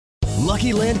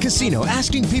Lucky Land Casino,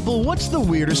 asking people, what's the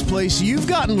weirdest place you've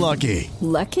gotten lucky?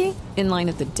 Lucky? In line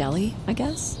at the deli, I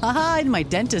guess? Aha, in my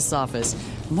dentist's office.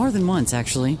 More than once,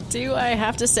 actually. Do I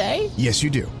have to say? Yes, you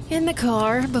do. In the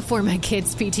car before my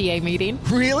kids' PTA meeting.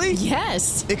 Really?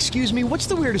 Yes. Excuse me, what's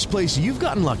the weirdest place you've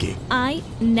gotten lucky? I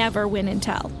never win and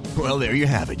tell. Well, there you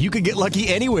have it. You can get lucky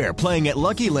anywhere, playing at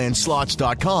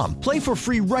LuckyLandSlots.com. Play for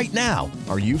free right now.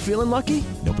 Are you feeling lucky?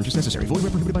 No purchase necessary. Void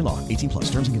where prohibited by law. 18 plus.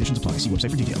 Terms and conditions apply. See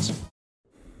website for details.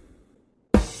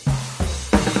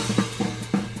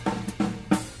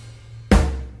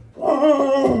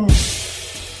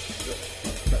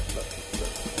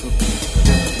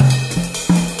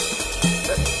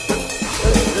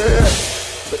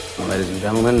 Ladies and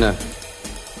gentlemen,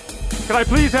 can I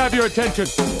please have your attention?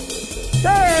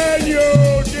 Can you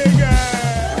dig it?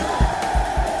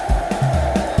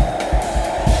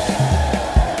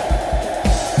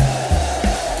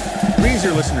 Greetings,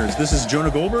 dear listeners. This is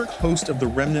Jonah Goldberg, host of the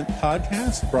Remnant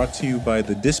Podcast, brought to you by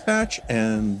The Dispatch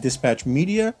and Dispatch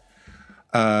Media.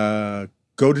 Go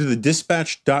to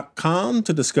thedispatch.com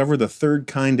to discover the third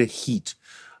kind of heat.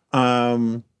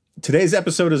 Today's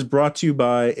episode is brought to you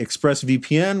by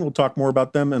ExpressVPN. We'll talk more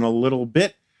about them in a little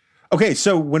bit. Okay,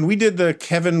 so when we did the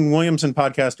Kevin Williamson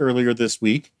podcast earlier this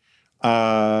week,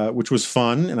 which was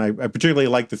fun, and I particularly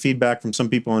liked the feedback from some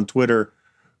people on Twitter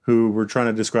who were trying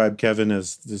to describe Kevin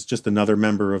as just another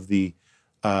member of the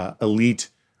elite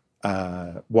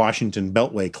Washington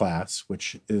Beltway class,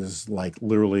 which is like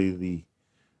literally the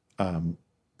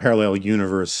parallel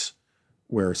universe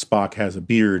where Spock has a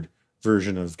beard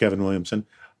version of Kevin Williamson.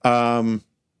 I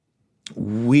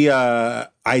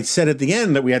said at the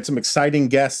end that we had some exciting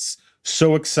guests,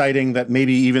 so exciting that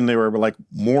maybe even they were like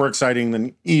more exciting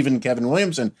than even Kevin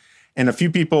Williamson. And a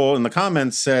few people in the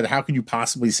comments said, how could you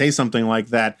possibly say something like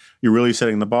that? You're really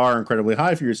setting the bar incredibly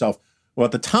high for yourself. Well,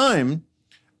 at the time,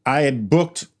 I had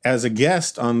booked as a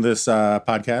guest on this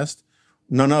podcast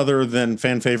none other than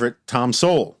fan favorite Tom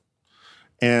Sowell,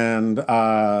 and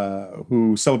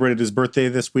who celebrated his birthday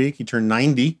this week. He turned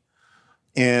 90.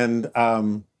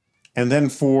 And then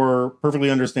for perfectly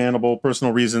understandable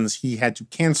personal reasons, he had to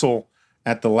cancel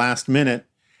at the last minute.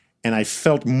 And I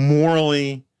felt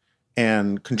morally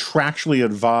and contractually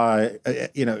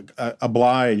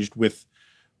obliged with,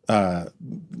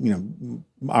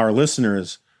 our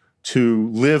listeners to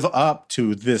live up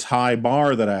to this high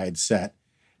bar that I had set.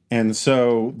 And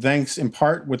so thanks in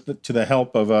part to the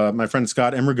help of my friend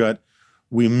Scott Emmergut,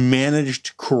 we managed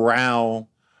to corral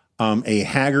a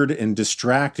haggard and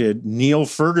distracted Neil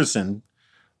Ferguson,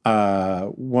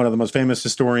 one of the most famous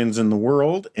historians in the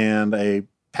world and a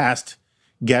past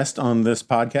guest on this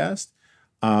podcast,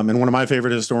 and one of my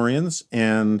favorite historians.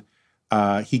 And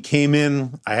he came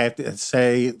in, I have to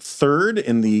say, third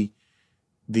in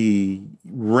the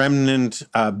Remnant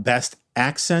Best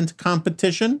Accent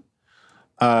competition.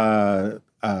 Daniel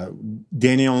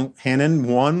Hannon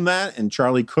won that, and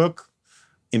Charlie Cook,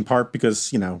 in part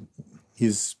because,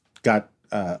 he's got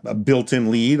a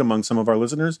built-in lead among some of our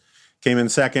listeners, came in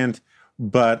second.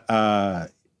 But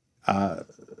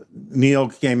Neil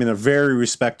came in a very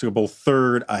respectable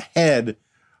third, ahead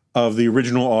of the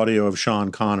original audio of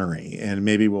Sean Connery. And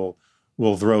maybe we'll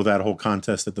throw that whole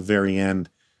contest at the very end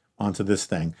onto this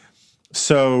thing.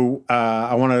 So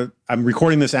I'm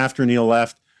recording this after Neil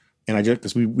left, and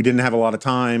because we didn't have a lot of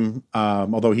time,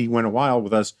 although he went a while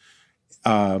with us.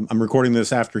 I'm recording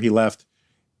this after he left,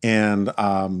 and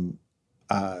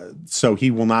so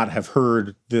he will not have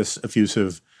heard this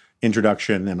effusive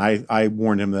introduction. And I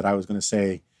warned him that I was going to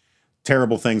say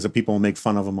terrible things that people will make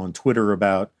fun of him on Twitter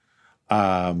about,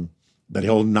 that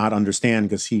he'll not understand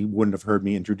because he wouldn't have heard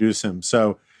me introduce him.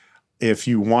 So if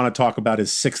you want to talk about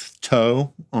his sixth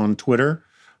toe on Twitter,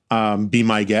 be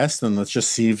my guest, and let's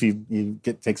just see if he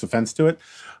takes offense to it.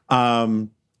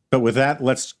 But with that,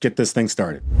 let's get this thing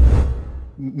started.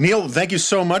 Neil, thank you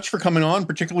so much for coming on,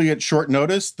 particularly at short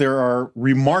notice. There are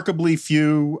remarkably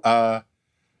few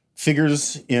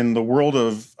figures in the world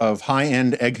of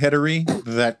high-end eggheadery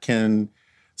that can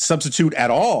substitute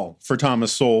at all for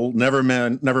Thomas Sowell, never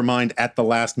mind at the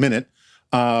last minute.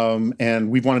 And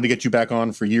we've wanted to get you back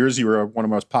on for years. You were one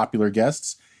of our most popular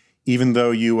guests, even though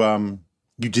you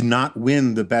did not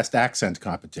win the best accent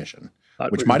competition,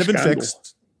 which might have been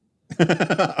fixed.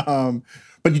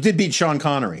 But you did beat Sean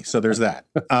Connery, so there's that.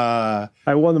 I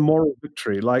won a moral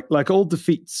victory. Like all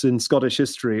defeats in Scottish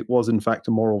history, it was in fact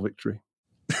a moral victory.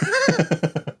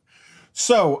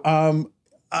 So I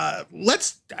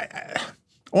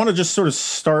want to just sort of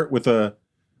start with a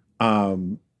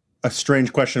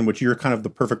strange question, which you're kind of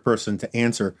the perfect person to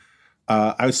answer.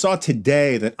 I saw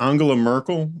today that Angela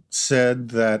Merkel said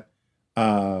that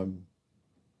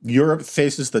Europe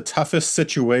faces the toughest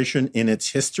situation in its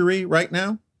history right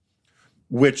now,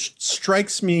 which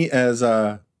strikes me as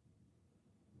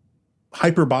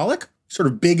hyperbolic, sort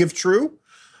of big if true.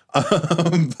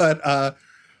 But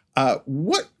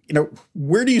what,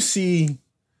 where do you see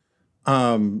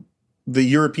the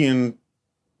European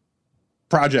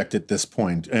project at this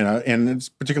point? And it's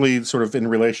particularly sort of in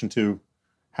relation to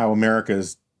how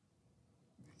America's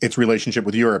its relationship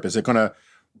with Europe. Is it going to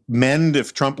mend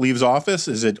if Trump leaves office?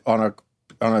 Is it on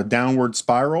a downward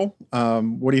spiral?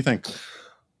 What do you think?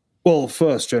 Well,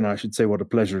 first, Jonah, I should say what a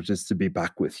pleasure it is to be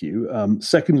back with you.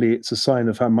 Secondly, it's a sign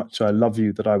of how much I love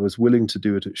you that I was willing to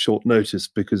do it at short notice,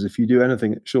 because if you do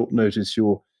anything at short notice,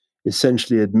 you're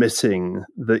essentially admitting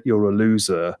that you're a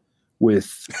loser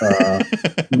with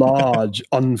large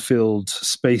unfilled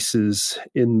spaces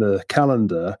in the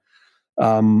calendar.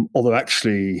 Although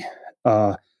actually,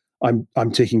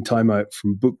 I'm taking time out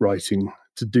from book writing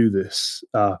to do this.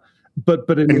 But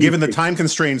given the time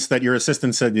constraints that your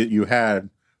assistant said that you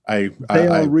had, they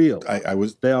are real.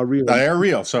 They are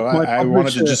real. So I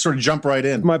wanted to just sort of jump right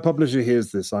in. If my publisher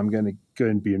hears this, I'm going to go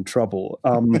and be in trouble.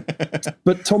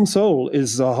 But Tom Sowell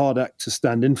is a hard act to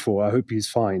stand in for. I hope he's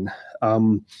fine.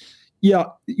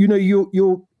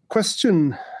 Your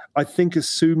question, I think,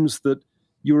 assumes that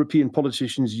European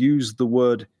politicians use the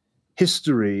word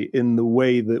history in the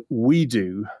way that we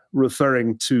do,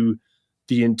 referring to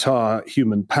the entire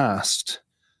human past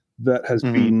that has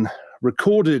been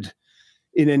recorded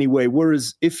in any way.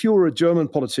 Whereas if you're a German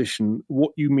politician,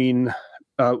 what you mean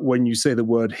when you say the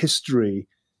word history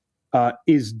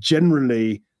is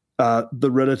generally the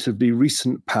relatively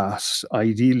recent past,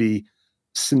 ideally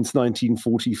since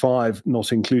 1945,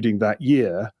 not including that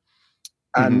year.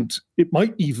 And it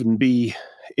might even be,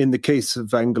 in the case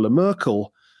of Angela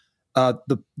Merkel,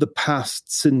 the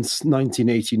past since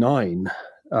 1989,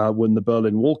 when the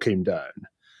Berlin Wall came down.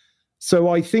 So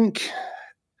I think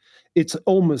it's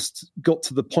almost got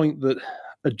to the point that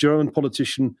a German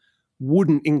politician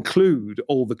wouldn't include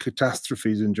all the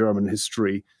catastrophes in German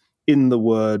history in the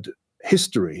word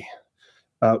history.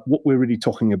 What we're really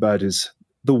talking about is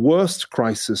the worst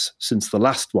crisis since the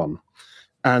last one.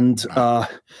 And the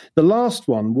last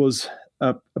one was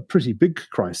a pretty big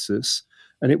crisis,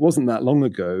 and it wasn't that long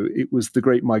ago. It was the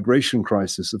Great Migration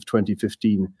Crisis of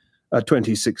 2016,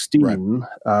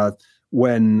 right.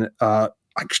 When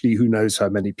actually, who knows how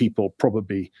many people,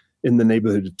 probably in the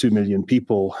neighborhood of 2 million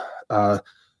people,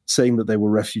 saying that they were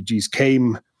refugees,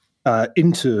 came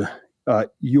into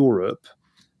Europe.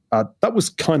 That was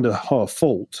kind of her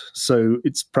fault. So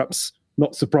it's perhaps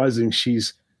not surprising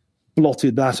she's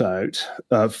blotted that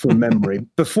out from memory.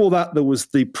 Before that, there was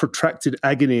the protracted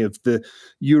agony of the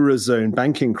Eurozone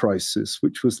banking crisis,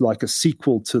 which was like a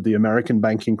sequel to the American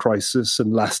banking crisis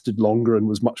and lasted longer and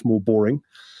was much more boring.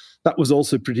 That was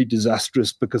also pretty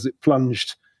disastrous because it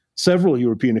plunged several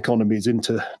European economies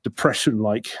into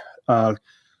depression-like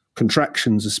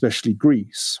contractions, especially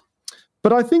Greece.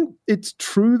 But I think it's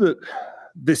true that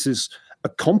this is a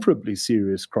comparably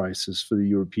serious crisis for the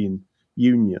European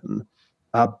Union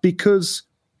because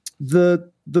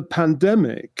the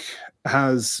pandemic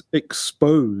has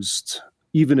exposed,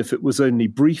 even if it was only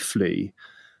briefly,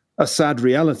 a sad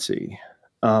reality,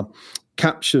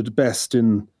 captured best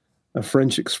in a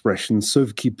French expression,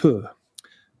 sauve qui peut.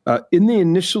 In the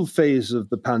initial phase of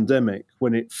the pandemic,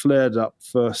 when it flared up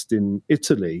first in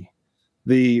Italy,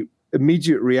 the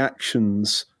immediate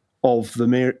reactions of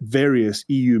the various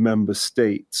EU member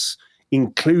states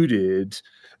included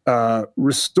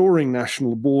restoring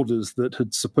national borders that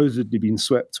had supposedly been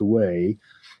swept away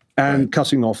and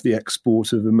cutting off the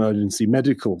export of emergency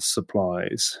medical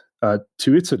supplies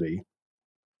to Italy.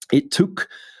 It took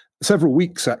several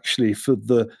weeks, actually, for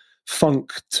the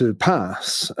funk to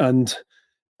pass, and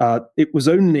it was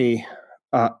only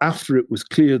after it was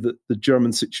clear that the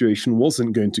German situation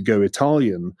wasn't going to go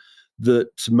Italian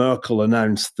that Merkel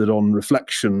announced that on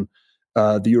reflection,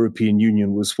 the European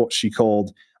Union was what she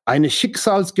called eine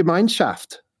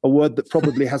Schicksalsgemeinschaft, a word that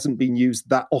probably hasn't been used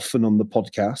that often on the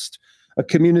podcast, a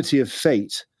community of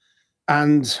fate.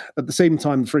 And at the same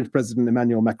time, the French President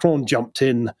Emmanuel Macron jumped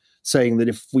in saying that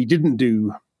if we didn't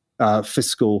do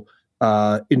fiscal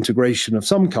integration of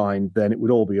some kind, then it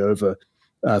would all be over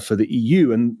for the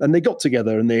EU. And they got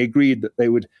together and they agreed that they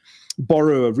would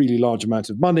borrow a really large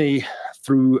amount of money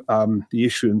through the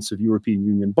issuance of European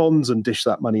Union bonds and dish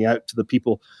that money out to the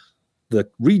people, the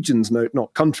regions,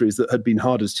 not countries, that had been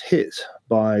hardest hit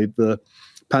by the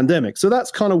pandemic. So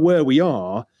that's kind of where we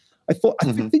are. I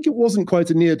think it wasn't quite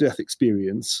a near-death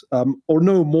experience, or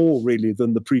no more really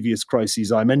than the previous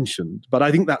crises I mentioned, but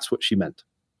I think that's what she meant.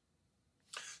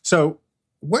 So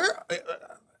where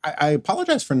I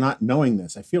apologize for not knowing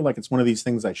this. I feel like it's one of these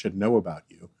things I should know about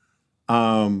you.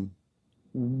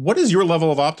 What is your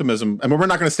level of optimism? I mean, we're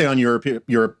not going to stay on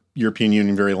European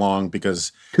Union very long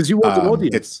because you want an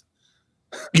audience.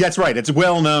 Yeah, that's right. It's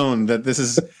well known that this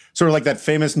is sort of like that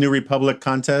famous New Republic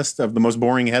contest of the most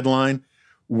boring headline,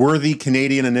 "Worthy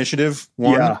Canadian Initiative"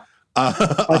 won. Yeah.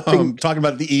 Talking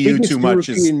about the EU too much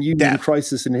is European Union death.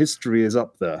 crisis in history is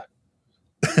up there.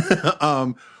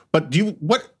 But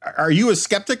are you a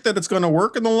skeptic that it's going to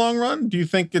work in the long run? Do you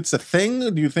think it's a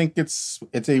thing? Do you think it's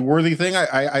a worthy thing?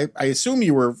 I assume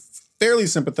you were fairly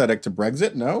sympathetic to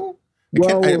Brexit. No?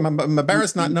 I'm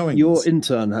embarrassed not knowing. Your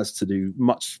intern has to do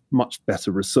much, much better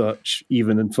research,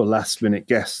 even for last-minute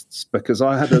guests, because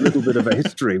I had a little bit of a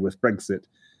history with Brexit,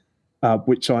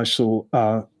 which I shall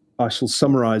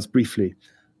summarize briefly.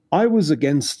 I was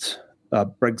against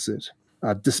Brexit,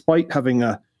 despite having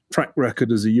a track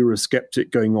record as a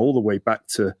Eurosceptic going all the way back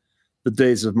to the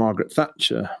days of Margaret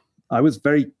Thatcher. I was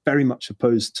very, very much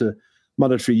opposed to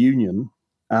monetary union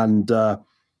and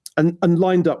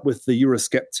lined up with the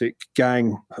Eurosceptic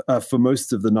gang for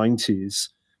most of the 90s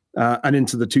and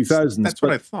into the 2000s. That's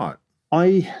what I thought.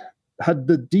 I had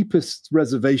the deepest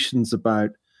reservations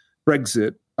about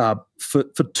Brexit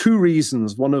for two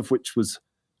reasons, one of which was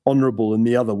honourable and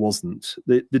the other wasn't.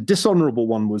 The dishonourable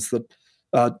one was that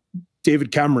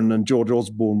David Cameron and George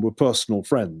Osborne were personal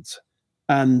friends.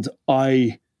 And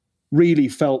I really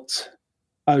felt,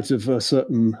 out of a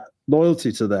certain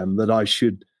loyalty to them, that I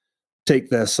should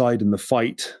take their side in the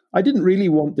fight. I didn't really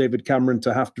want David Cameron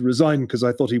to have to resign because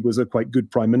I thought he was a quite good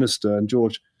prime minister and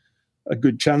George a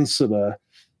good chancellor.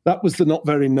 That was the not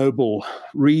very noble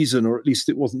reason, or at least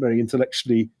it wasn't very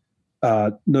intellectually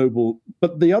noble.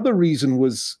 But the other reason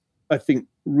was, I think,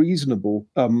 reasonable,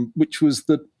 which was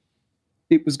that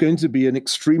it was going to be an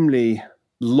extremely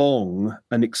long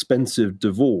and expensive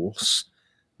divorce,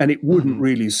 and it wouldn't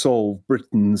really solve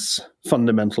Britain's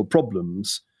fundamental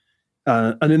problems.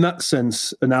 And in that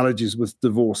sense, analogies with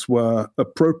divorce were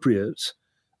appropriate.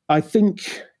 I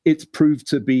think it's proved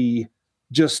to be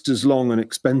just as long and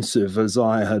expensive as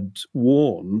I had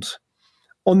warned.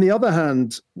 On the other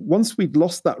hand, once we'd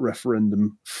lost that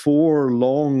referendum 4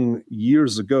 long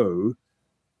years ago,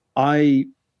 I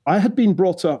had been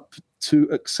brought up to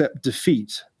accept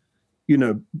defeat. You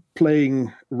know,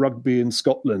 playing rugby in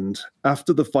Scotland,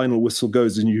 after the final whistle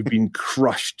goes and you've been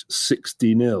crushed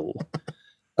 60-0,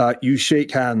 you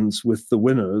shake hands with the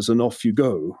winners and off you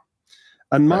go.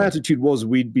 And my attitude was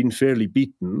we'd been fairly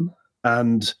beaten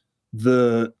and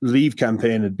the Leave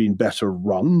campaign had been better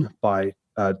run by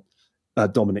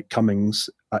Dominic Cummings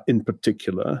in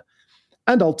particular.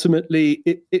 And ultimately,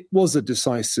 it was a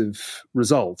decisive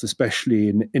result, especially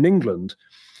in England.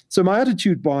 So my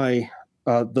attitude by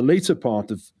the later part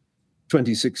of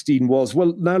 2016 was,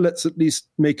 well, now let's at least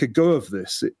make a go of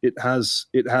this. It has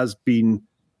been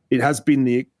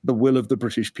the will of the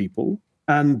British people,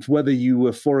 and whether you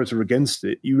were for it or against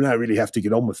it, you now really have to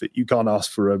get on with it. You can't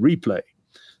ask for a replay.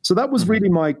 So that was really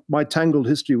my tangled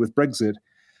history with Brexit.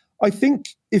 I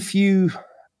think if you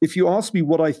ask me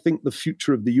what I think the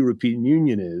future of the European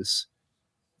Union is,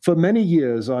 for many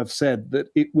years I've said that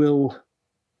it will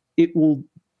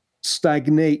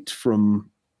stagnate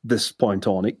from this point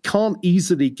on. It can't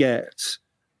easily get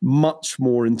much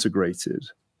more integrated.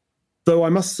 Though I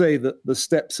must say that the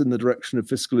steps in the direction of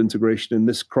fiscal integration in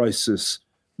this crisis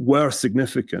were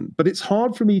significant. But it's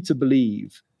hard for me to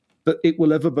believe that it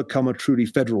will ever become a truly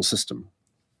federal system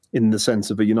in the sense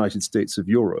of a United States of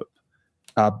Europe.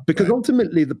 Because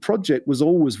ultimately the project was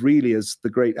always really, as the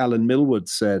great Alan Millward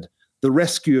said, the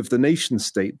rescue of the nation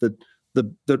state, the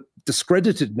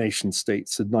discredited nation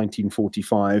states in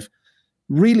 1945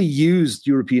 really used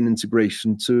European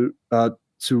integration to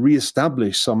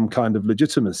reestablish some kind of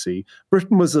legitimacy.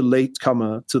 Britain was a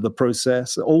latecomer to the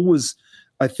process, always,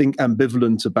 I think,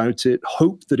 ambivalent about it,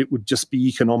 hoped that it would just be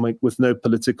economic with no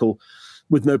political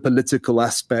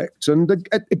aspect. And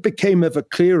it became ever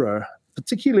clearer,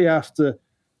 particularly after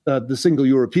the Single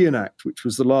European Act, which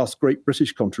was the last great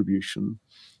British contribution.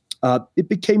 It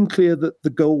became clear that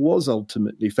the goal was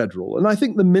ultimately federal. And I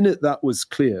think the minute it was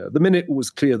clear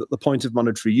that the point of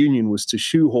monetary union was to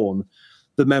shoehorn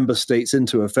the member states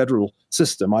into a federal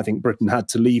system, I think Britain had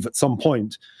to leave at some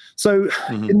point. So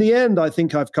in the end, I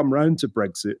think I've come round to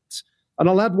Brexit. And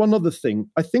I'll add one other thing.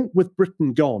 I think with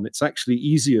Britain gone, it's actually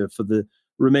easier for the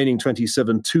remaining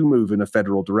 27 to move in a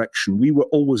federal direction. We were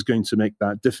always going to make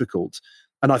that difficult.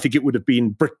 And I think it would have been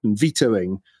Britain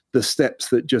vetoing the steps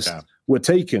that just were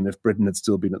taken if Britain had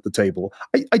still been at the table.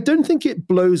 I don't think it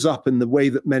blows up in the way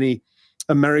that many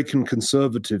American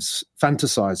conservatives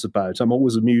fantasize about. I'm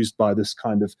always amused by this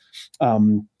kind of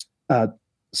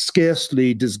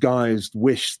scarcely disguised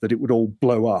wish that it would all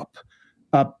blow up.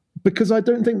 Because I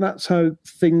don't think that's how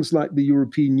things like the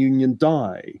European Union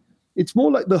die. It's more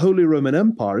like the Holy Roman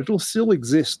Empire. It'll still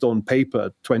exist on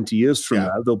paper 20 years from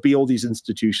now. There'll be all these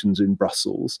institutions in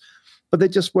Brussels, but they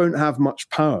just won't have much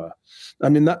power.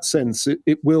 And in that sense,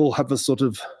 it will have a sort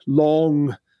of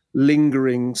long,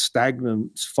 lingering,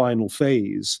 stagnant final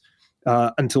phase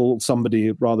until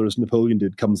somebody, rather as Napoleon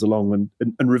did, comes along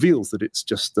and reveals that it's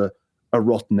just a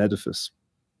rotten edifice.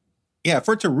 Yeah,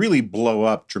 for it to really blow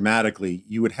up dramatically,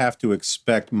 you would have to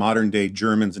expect modern-day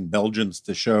Germans and Belgians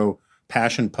to show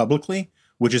passion publicly,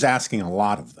 which is asking a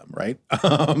lot of them, right?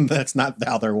 That's not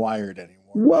how they're wired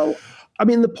anymore. Well, I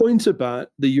mean, the point about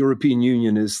the European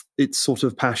Union is it's sort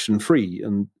of passion-free,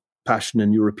 and passion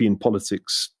in European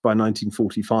politics by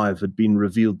 1945 had been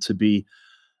revealed to be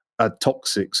a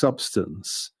toxic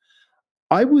substance.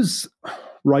 I was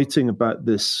writing about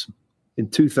this in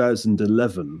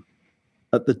 2011,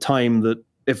 at the time that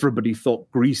everybody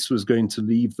thought Greece was going to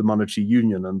leave the monetary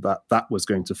union and that was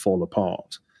going to fall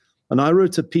apart. And I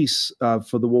wrote a piece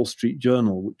for the Wall Street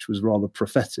Journal, which was rather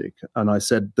prophetic. And I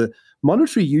said, the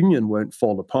monetary union won't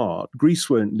fall apart. Greece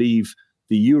won't leave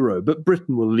the euro, but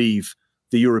Britain will leave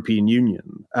the European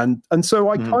Union. And so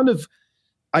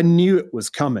I knew it was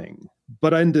coming,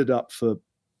 but I ended up, for,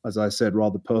 as I said,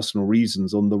 rather personal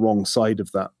reasons, on the wrong side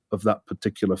of that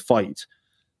particular fight.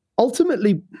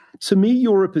 Ultimately, to me,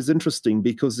 Europe is interesting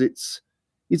because it's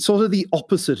sort of the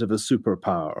opposite of a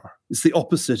superpower. It's the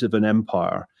opposite of an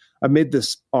empire. I made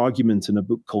this argument in a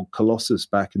book called Colossus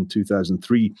back in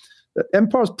 2003. That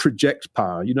empires project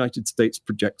power. United States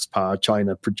projects power.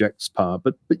 China projects power.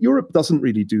 But Europe doesn't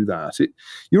really do that.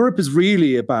 Europe is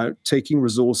really about taking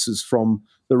resources from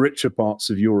the richer parts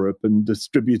of Europe and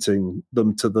distributing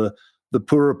them to the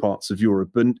poorer parts of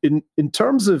Europe. And in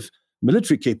terms of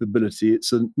military capability,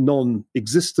 it's a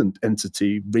non-existent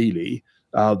entity, really.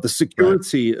 The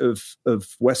security of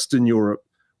Western Europe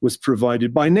was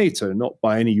provided by NATO, not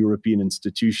by any European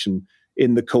institution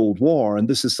in the Cold War. And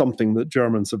this is something that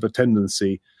Germans have a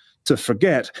tendency to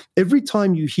forget. Every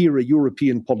time you hear a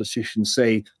European politician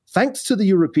say, thanks to the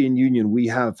European Union, we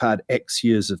have had X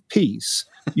years of peace,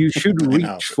 you should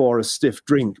reach for a stiff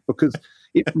drink, because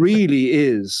it really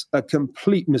is a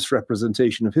complete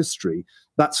misrepresentation of history.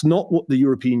 That's not what the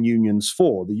European Union's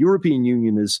for. The European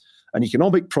Union is an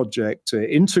economic project to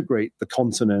integrate the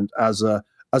continent as a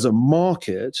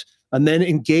market and then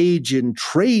engage in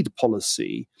trade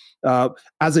policy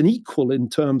as an equal in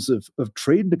terms of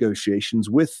trade negotiations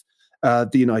with the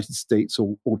United States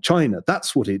or China.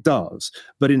 That's what it does.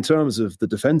 But in terms of the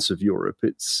defense of Europe,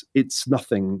 it's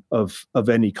nothing of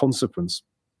any consequence.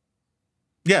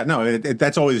 Yeah, no,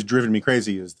 that's always driven me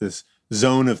crazy, is this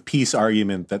zone of peace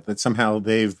argument that somehow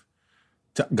they've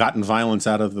gotten violence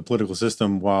out of the political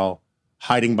system while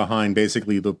hiding behind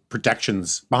basically the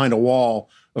protections, behind a wall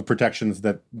of protections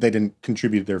that they didn't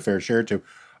contribute their fair share to. All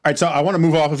right, so I want to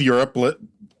move off of Europe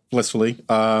blissfully,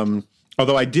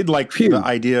 although I did like the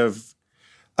idea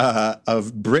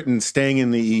of Britain staying in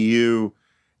the EU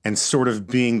and sort of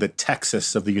being the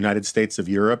Texas of the United States of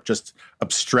Europe, just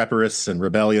obstreperous and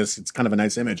rebellious. It's kind of a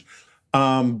nice image.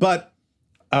 But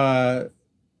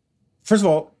first of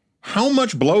all, how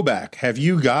much blowback have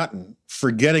you gotten for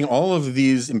getting all of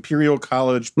these Imperial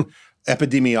College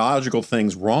epidemiological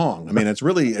things wrong? I mean, it's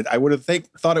really, I would have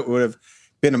thought it would have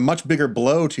been a much bigger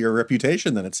blow to your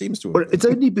reputation than it seems to have been. It's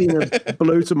only been a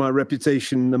blow to my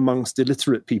reputation amongst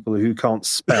illiterate people who can't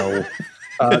spell.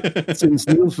 Since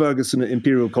Neil Ferguson at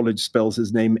Imperial College spells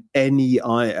his name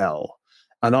Neil,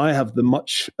 and I have the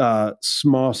much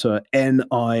smarter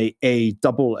Niall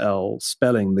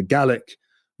spelling, the Gaelic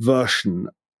version.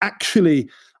 Actually,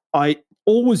 I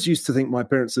always used to think my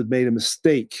parents had made a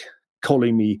mistake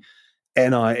calling me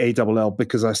Niall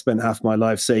because I spent half my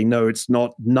life saying, no, it's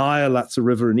not Nile, that's a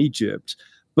river in Egypt.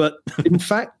 But in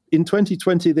fact, in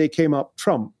 2020, they came up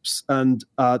trumps. And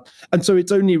so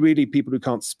it's only really people who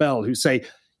can't spell who say,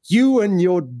 you and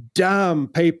your damn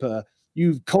paper,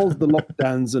 you've caused the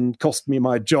lockdowns and cost me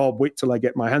my job. Wait till I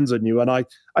get my hands on you. And I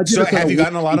did so have you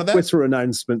gotten a lot of that? Twitter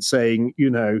announcement saying,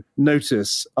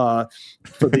 notice for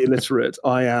the illiterate,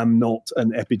 I am not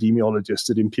an epidemiologist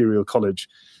at Imperial College.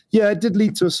 Yeah, it did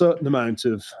lead to a certain amount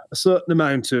of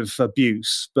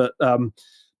abuse, but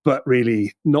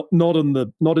really not in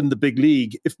the big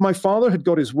league. If my father had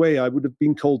got his way, I would have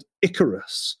been called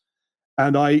Icarus.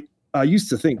 And I used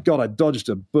to think, God, I dodged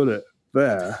a bullet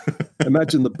there.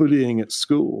 Imagine the bullying at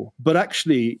school. But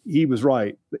actually, he was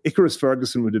right. Icarus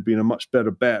Ferguson would have been a much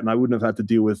better bet, and I wouldn't have had to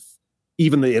deal with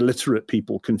even the illiterate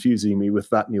people confusing me with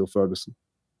that Neil Ferguson.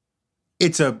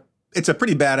 It's a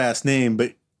pretty badass name,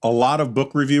 but a lot of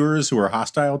book reviewers who are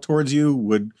hostile towards you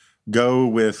would go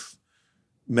with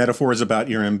metaphors about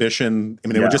your ambition. I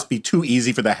mean, it would just be too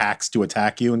easy for the hacks to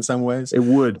attack you in some ways. It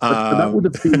would. But that would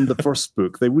have been the first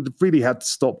book. They would have really had to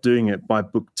stop doing it by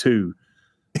book 2.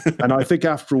 And I think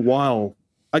after a while,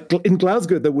 in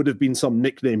Glasgow, there would have been some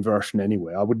nickname version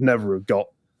anyway. I would never have got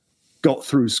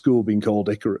through school being called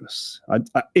Icarus.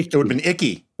 It would have been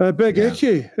Icky. Big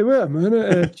Icky. Hey, wait a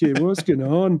minute, Icky. What's going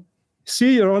on?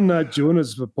 See, you're on that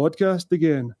Jonas podcast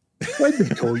again. Why'd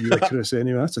they call you Icarus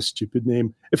anyway? That's a stupid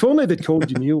name. If only they'd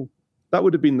called you Neil. That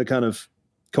would have been the kind of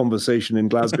conversation in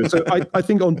Glasgow. So I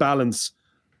think on balance,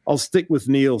 I'll stick with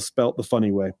Neil spelt the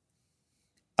funny way.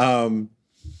 All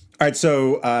right,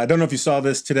 so I don't know if you saw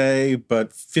this today,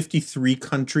 but 53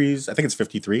 countries, I think it's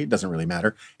 53, it doesn't really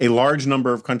matter, a large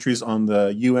number of countries on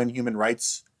the UN Human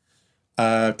Rights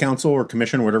Council or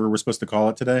Commission, whatever we're supposed to call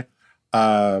it today,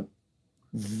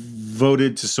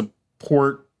 voted to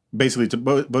support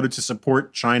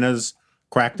China's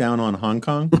crackdown on Hong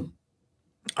Kong.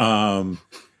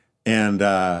 And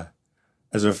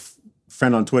as a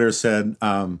friend on Twitter said,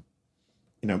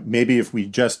 maybe if we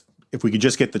could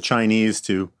just get the Chinese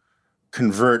to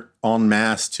convert en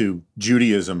masse to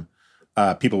Judaism,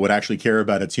 people would actually care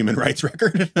about its human rights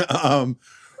record.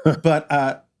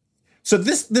 So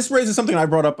this raises something I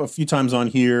brought up a few times on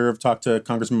here. I've talked to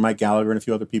Congressman Mike Gallagher and a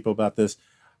few other people about this.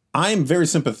 I'm very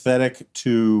sympathetic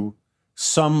to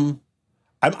I'm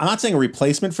not saying a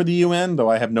replacement for the UN, though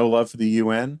I have no love for the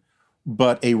UN,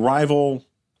 but a rival,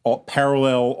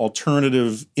 parallel,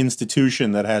 alternative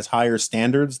institution that has higher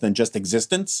standards than just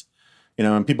existence.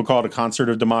 And people call it a concert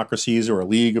of democracies or a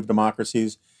league of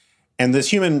democracies. And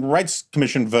this Human Rights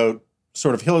Commission vote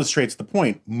sort of illustrates the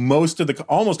point.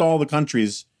 Almost all the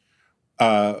countries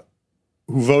who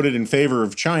voted in favor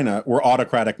of China were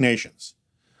autocratic nations.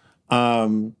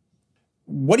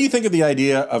 What do you think of the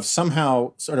idea of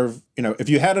somehow sort of, if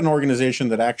you had an organization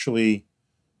that actually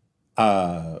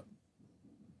had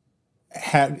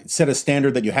set a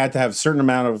standard that you had to have a certain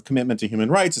amount of commitment to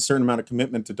human rights, a certain amount of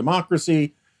commitment to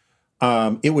democracy,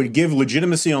 it would give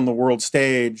legitimacy on the world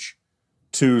stage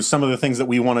to some of the things that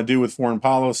we want to do with foreign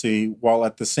policy, while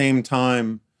at the same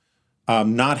time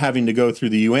not having to go through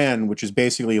the UN, which is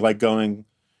basically like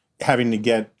having to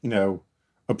get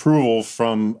approval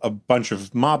from a bunch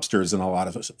of mobsters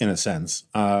in a sense.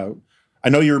 I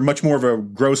know you're much more of a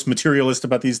gross materialist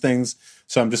about these things,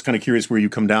 so I'm just kind of curious where you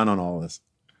come down on all of this.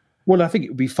 Well, I think it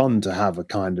would be fun to have a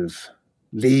kind of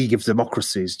league of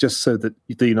democracies, just so that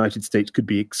the United States could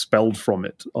be expelled from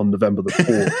it on November the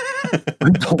 4th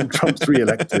when Donald Trump's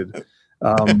reelected.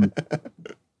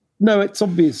 No, it's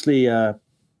obviously a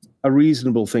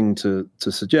reasonable thing to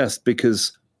suggest,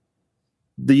 because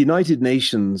the United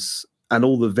Nations and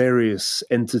all the various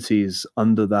entities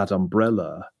under that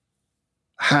umbrella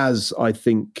has, I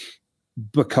think,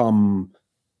 become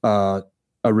a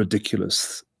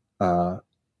ridiculous and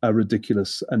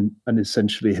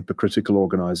essentially hypocritical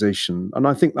organization. And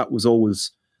I think that was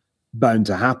always bound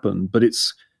to happen, but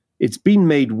it's been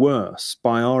made worse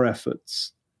by our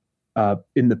efforts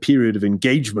in the period of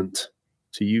engagement,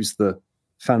 to use the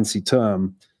fancy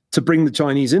term, to bring the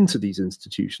Chinese into these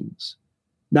institutions.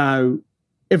 Now,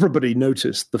 everybody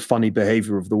noticed the funny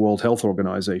behavior of the World Health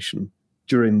Organization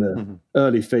during the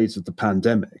early phase of the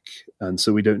pandemic, and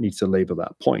so we don't need to labor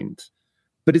that point.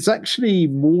 But it's actually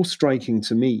more striking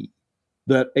to me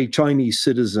that a Chinese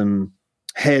citizen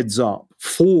heads up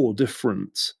 4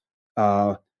 different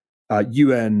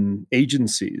UN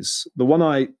agencies. The one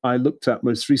I looked at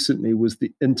most recently was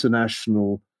the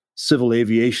International Civil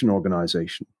Aviation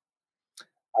Organization.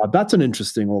 That's an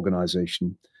interesting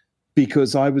organization,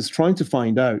 because I was trying to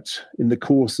find out in the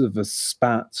course of a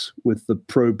spat with the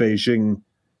pro-Beijing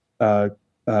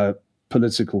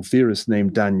political theorist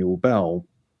named Daniel Bell,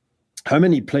 how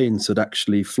many planes had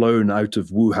actually flown out of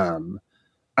Wuhan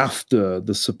after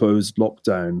the supposed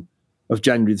lockdown of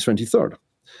January the 23rd.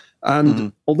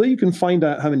 And although you can find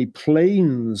out how many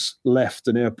planes left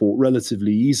an airport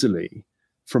relatively easily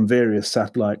from various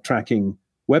satellite tracking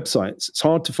websites, it's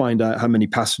hard to find out how many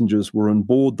passengers were on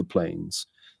board the planes.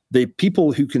 The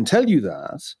people who can tell you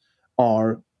that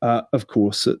are, of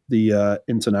course, at the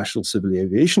International Civil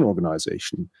Aviation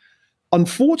Organization.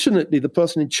 Unfortunately, the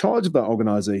person in charge of that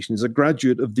organization is a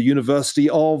graduate of the University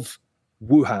of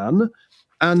Wuhan.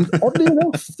 And oddly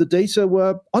enough, the data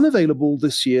were unavailable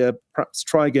this year. Perhaps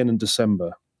try again in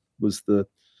December was the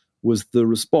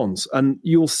response. And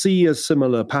you'll see a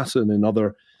similar pattern in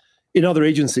other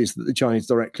agencies that the Chinese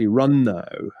directly run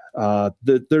now.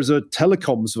 There's a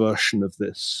telecoms version of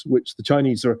this, which the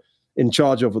Chinese are in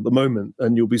charge of at the moment.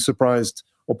 And you'll be surprised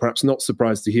or perhaps not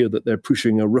surprised to hear that they're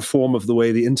pushing a reform of the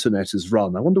way the internet is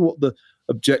run. I wonder what the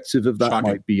objective of that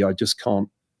might be. I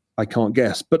can't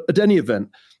guess. But at any event,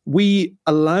 we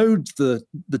allowed the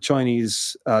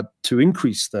Chinese to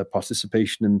increase their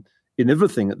participation in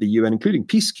everything at the UN, including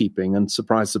peacekeeping. And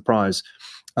surprise, surprise,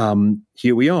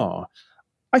 here we are.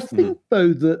 I think,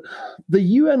 though, that the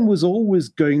UN was always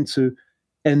going to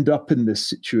end up in this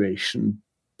situation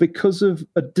because of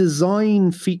a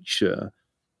design feature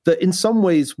that in some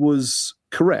ways was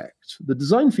correct. The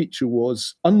design feature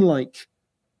was, unlike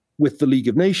with the League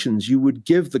of Nations, you would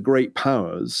give the great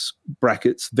powers,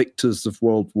 brackets, victors of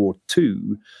World War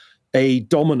II, a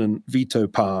dominant veto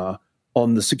power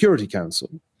on the Security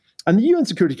Council. And the UN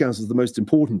Security Council is the most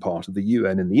important part of the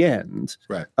UN in the end.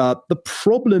 Right. The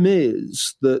problem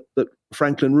is that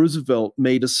Franklin Roosevelt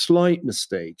made a slight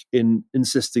mistake in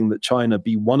insisting that China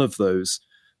be one of those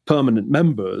permanent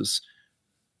members,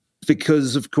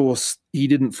 because, of course, he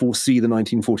didn't foresee the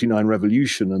 1949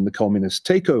 revolution and the communist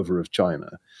takeover of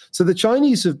China. So the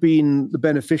Chinese have been the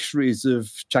beneficiaries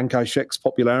of Chiang Kai-shek's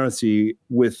popularity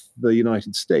with the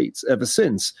United States ever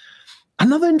since.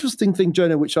 Another interesting thing,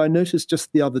 Jonah, which I noticed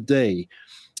just the other day,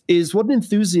 is what an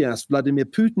enthusiast Vladimir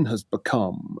Putin has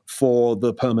become for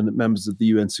the permanent members of the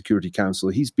UN Security Council.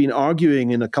 He's been arguing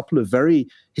in a couple of very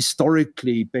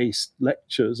historically based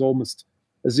lectures, almost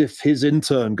as if his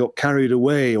intern got carried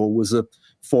away or was a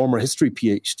former history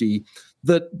PhD,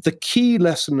 that the key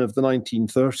lesson of the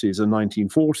 1930s and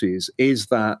 1940s is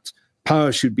that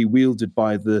power should be wielded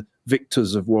by the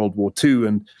victors of World War II,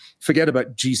 and forget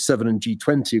about G7 and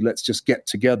G20. Let's just get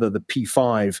together, the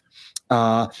P5,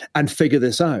 and figure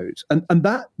this out. And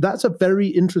that's a very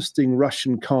interesting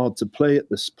Russian card to play at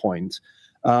this point.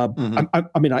 I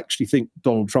mean, I actually think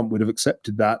Donald Trump would have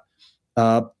accepted that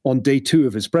on day 2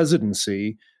 of his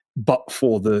presidency, but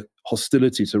for the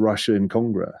hostility to Russia in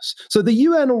Congress. So the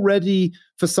UN already,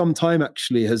 for some time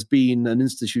actually, has been an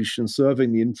institution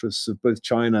serving the interests of both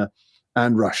China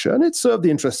and Russia. And it served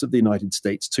the interests of the United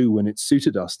States too, when it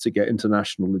suited us to get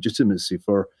international legitimacy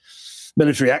for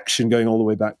military action going all the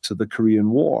way back to the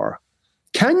Korean War.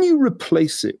 Can you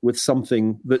replace it with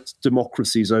something that's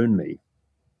democracies only?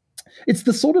 It's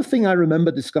the sort of thing I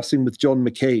remember discussing with John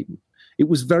McCain. It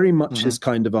was very much his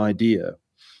kind of idea.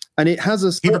 And it has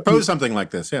a... He proposed something like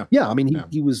this, yeah. Yeah, I mean,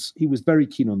 he was very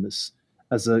keen on this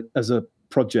as a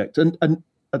project. And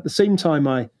at the same time,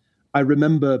 I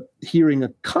remember hearing a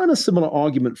kind of similar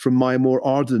argument from my more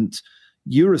ardent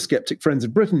Eurosceptic friends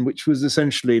in Britain, which was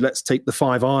essentially, let's take the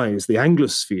Five Eyes, the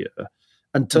Anglosphere,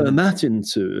 and turn that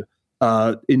into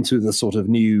the sort of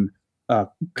new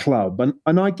club.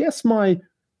 And I guess my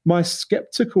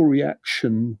skeptical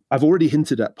reaction, I've already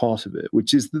hinted at part of it,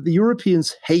 which is that the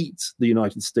Europeans hate the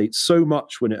United States so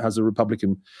much when it has a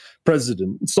Republican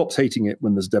president. It stops hating it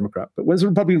when there's a Democrat. But when there's a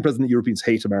Republican president, Europeans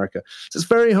hate America. So it's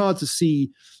very hard to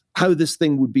see how this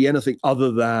thing would be anything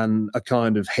other than a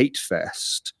kind of hate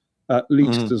fest, at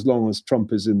least as long as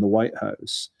Trump is in the White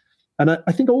House. And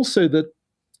I think also that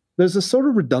there's a sort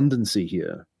of redundancy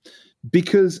here,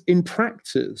 because in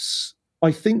practice,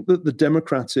 I think that the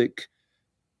democratic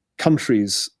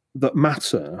countries that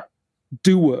matter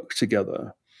do work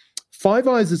together. Five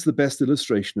Eyes is the best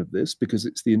illustration of this because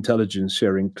it's the intelligence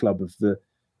sharing club of the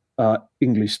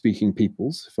English-speaking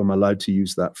peoples, if I'm allowed to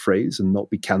use that phrase and not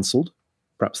be cancelled.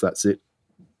 Perhaps that's it.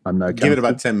 I'm now cancelled. Give it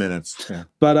about 10 minutes. Yeah.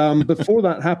 But before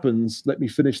that happens, let me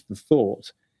finish the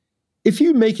thought. If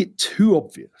you make it too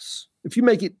obvious, if you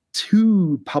make it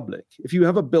too public, if you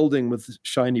have a building with a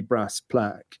shiny brass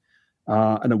plaque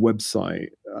and a website,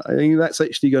 I think that's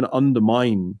actually going to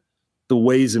undermine the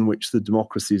ways in which the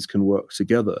democracies can work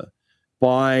together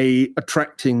by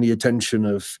attracting the attention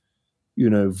of,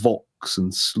 Vox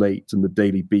and Slate and the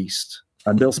Daily Beast.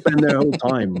 And they'll spend their whole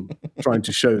time trying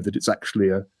to show that it's actually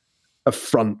a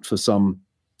front for some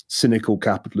cynical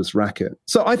capitalist racket.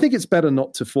 So I think it's better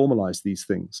not to formalize these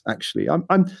things, actually.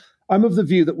 I'm of the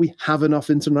view that we have enough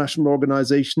international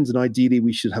organizations, and ideally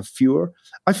we should have fewer.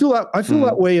 I feel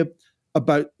that way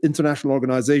about international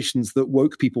organizations that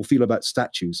woke people feel about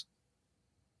statues.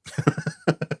 All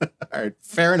right,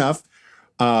 fair enough.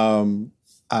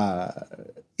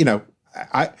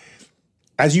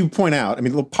 As you point out, I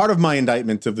mean, part of my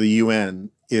indictment of the UN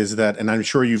is that, and I'm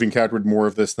sure you've encountered more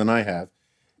of this than I have,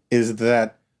 is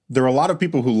that there are a lot of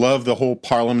people who love the whole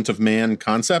Parliament of Man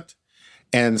concept.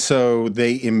 And so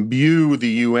they imbue the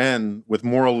UN with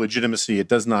moral legitimacy it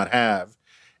does not have.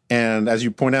 And as you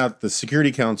point out, the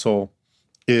Security Council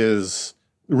is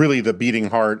really the beating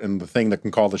heart and the thing that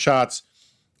can call the shots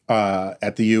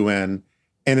at the UN.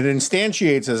 And it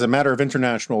instantiates, as a matter of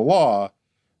international law,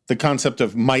 the concept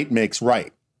of might makes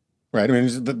right. Right. I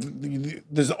mean,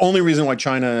 there's the only reason why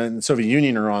China and the Soviet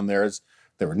Union are on there is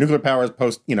there were nuclear powers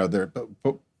they're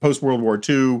post World War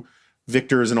II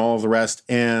victors and all of the rest.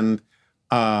 And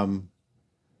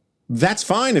that's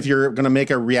fine if you're going to make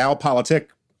a realpolitik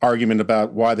argument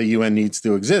about why the UN needs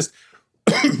to exist.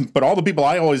 But all the people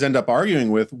I always end up arguing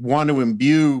with want to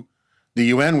imbue the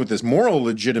UN with this moral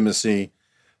legitimacy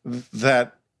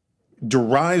that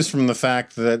derives from the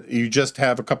fact that you just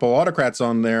have a couple of autocrats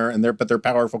on there, but they're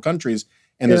powerful countries,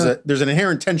 and there's an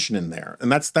inherent tension in there,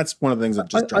 and that's one of the things that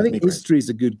just drives me crazy. History is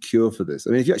a good cure for this.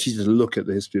 I mean, if you actually just look at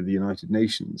the history of the United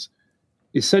Nations,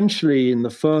 essentially in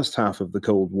the first half of the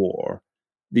Cold War,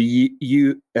 the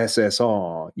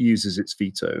USSR uses its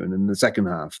veto, and in the second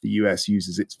half, the US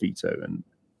uses its veto, and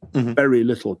very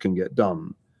little can get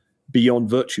done beyond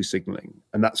virtue signaling,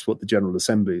 and that's what the General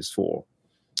Assembly is for.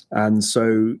 And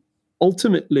so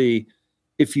ultimately,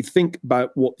 if you think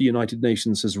about what the United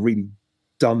Nations has really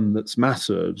done that's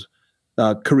mattered,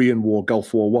 Korean War,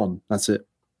 Gulf War I, that's it.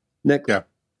 Next.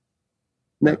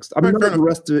 I mean, none of the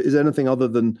rest of it is anything other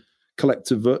than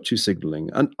collective virtue signaling.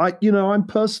 And I'm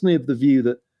personally of the view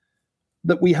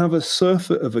that we have a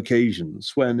surfeit of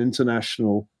occasions when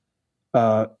international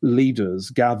leaders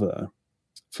gather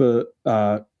for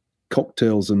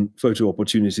cocktails and photo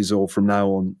opportunities, or from now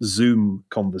on Zoom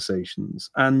conversations.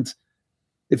 And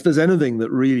if there's anything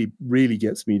that really, really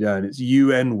gets me down, it's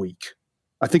UN week.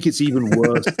 I think it's even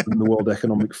worse than the World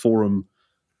Economic Forum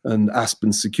and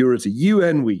Aspen Security.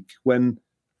 UN week, when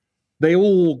they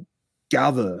all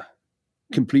gather,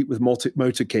 complete with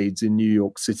motorcades in New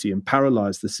York City, and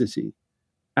paralyze the city.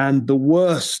 And the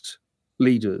worst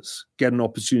leaders get an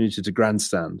opportunity to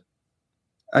grandstand.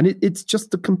 And it's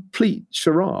just a complete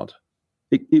charade.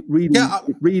 It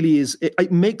really is.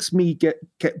 It makes me get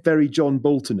very John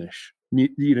Boltonish,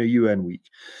 UN week.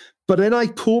 But then I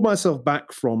pull myself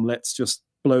back from let's just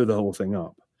blow the whole thing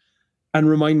up and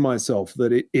remind myself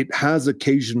that it has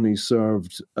occasionally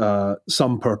served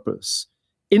some purpose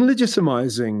in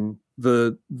legitimizing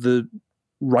the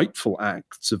rightful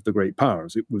acts of the great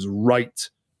powers. It was right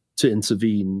to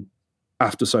intervene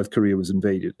after South Korea was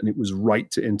invaded, and it was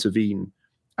right to intervene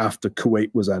after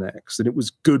Kuwait was annexed, and it was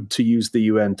good to use the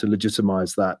UN to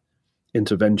legitimize that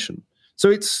intervention. So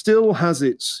it still has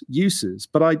its uses,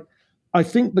 but I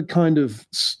think the kind of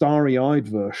starry-eyed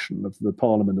version of the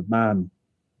Parliament of Man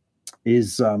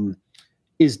is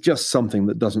just something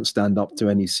that doesn't stand up to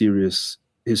any serious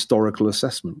historical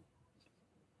assessment.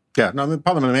 Yeah, no, the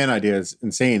Parliament of Man idea is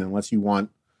insane unless you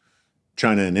want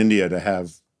China and India to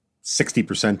have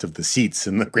 60% of the seats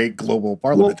in the great global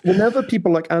parliament. Well, whenever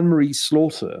people like Anne-Marie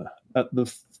Slaughter at the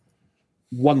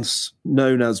once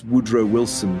known as Woodrow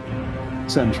Wilson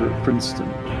Center at Princeton,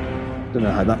 don't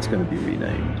know how that's going to be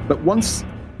renamed, but once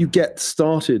you get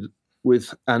started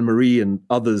with Anne-Marie and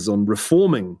others on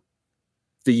reforming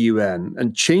the UN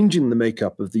and changing the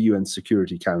makeup of the UN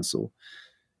Security Council,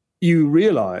 you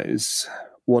realize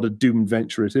what a doomed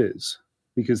venture it is,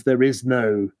 because there is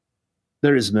no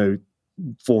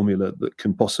formula that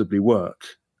can possibly work.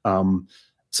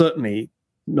 Certainly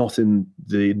not in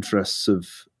the interests of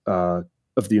the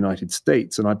United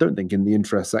States, and I don't think in the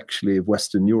interests actually of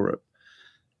Western Europe.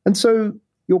 And so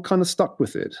you're kind of stuck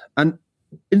with it. And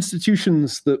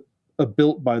institutions that are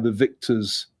built by the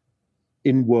victors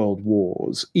in world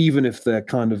wars, even if they're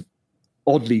kind of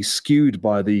oddly skewed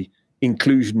by the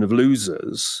inclusion of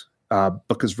losers,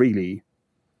 because really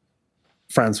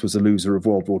France was a loser of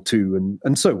World War II,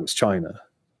 and so was China,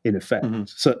 in effect.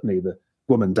 Certainly the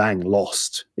Kuomintang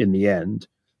lost in the end.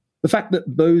 The fact that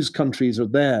those countries are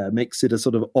there makes it a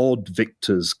sort of odd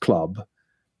victors club.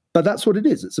 But that's what it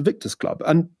is. It's a victors club.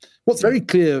 And what's very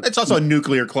clear... It's also a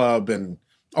nuclear club and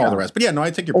all the rest. But yeah, no,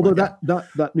 I think you're... Although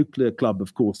that nuclear club,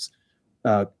 of course,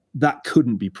 that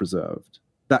couldn't be preserved.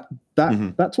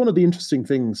 That's one of the interesting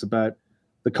things about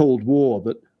the Cold War,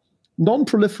 that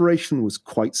non-proliferation was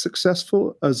quite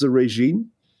successful as a regime,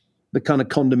 the kind of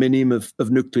condominium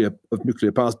of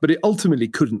nuclear powers, but it ultimately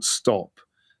couldn't stop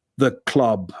the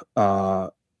club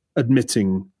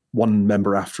admitting one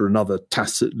member after another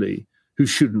tacitly who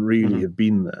shouldn't really have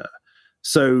been there.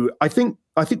 So I think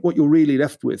what you're really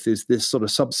left with is this sort of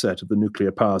subset of the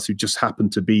nuclear powers who just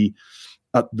happened to be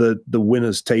at the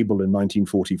winners' table in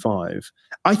 1945.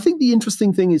 I think the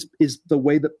interesting thing is the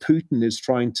way that Putin is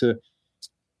trying to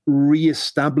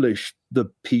reestablish the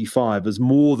P5 as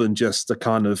more than just a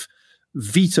kind of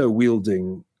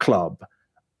veto-wielding club.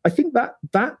 I think that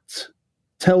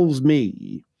tells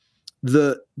me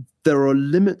that there are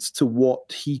limits to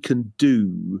what he can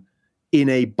do in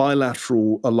a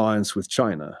bilateral alliance with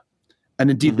China. And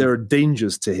indeed, there are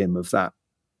dangers to him of that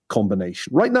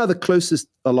combination. Right now, the closest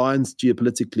alliance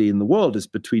geopolitically in the world is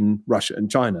between Russia and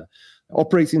China,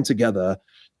 operating together,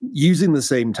 using the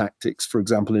same tactics, for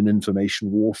example, in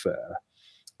information warfare.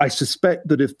 I suspect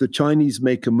that if the Chinese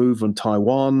make a move on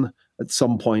Taiwan at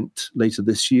some point later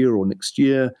this year or next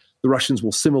year, the Russians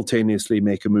will simultaneously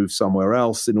make a move somewhere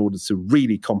else in order to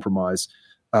really compromise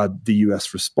the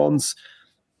US response.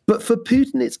 But for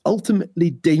Putin, it's ultimately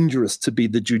dangerous to be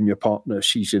the junior partner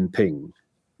Xi Jinping.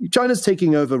 China's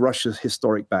taking over Russia's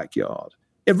historic backyard.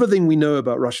 Everything we know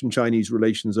about Russian-Chinese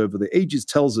relations over the ages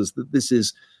tells us that this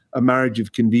is a marriage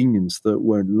of convenience that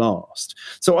won't last.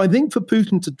 So I think for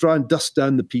Putin to try and dust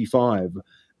down the P5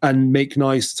 and make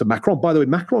nice to Macron, by the way,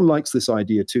 Macron likes this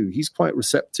idea too. He's quite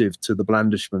receptive to the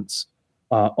blandishments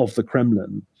of the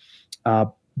Kremlin.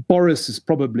 Boris is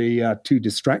probably too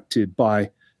distracted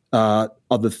by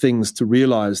other things to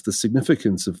realize the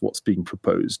significance of what's being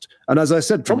proposed. And as I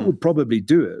said, Trump would probably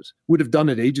do it, would have done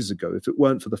it ages ago if it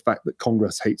weren't for the fact that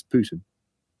Congress hates Putin.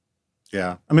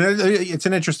 Yeah. I mean, it's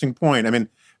an interesting point. I mean,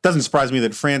 it doesn't surprise me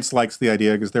that France likes the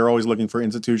idea because they're always looking for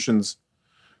institutions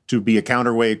to be a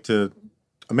counterweight to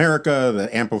America,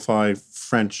 that amplify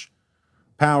French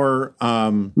power.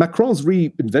 Macron's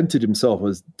reinvented himself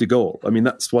as de Gaulle. I mean,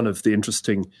 that's one of the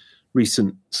interesting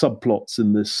recent subplots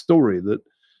in this story, that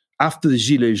after the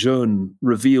Gilets jaunes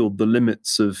revealed the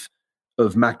limits of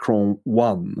Macron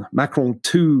 1, Macron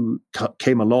 2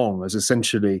 came along as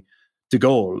essentially de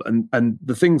Gaulle. And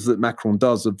the things that Macron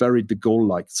does are very de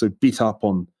Gaulle-like. So beat up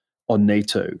on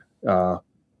NATO.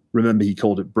 Remember, he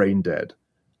called it brain dead.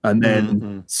 And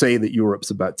then say that Europe's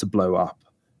about to blow up.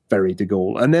 Very de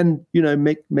Gaulle. And then,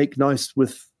 make nice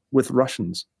with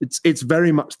Russians. It's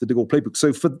very much the de Gaulle playbook.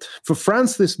 So for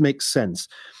France, this makes sense.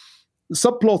 The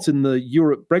subplot in the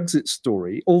Europe Brexit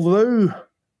story, although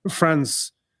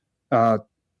France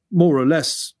more or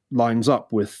less lines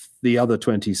up with the other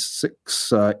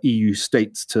 26 EU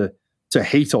states to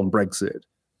hate on Brexit,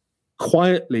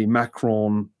 quietly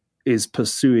Macron is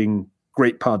pursuing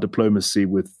great power diplomacy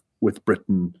with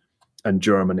Britain and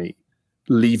Germany,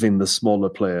 leaving the smaller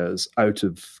players out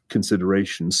of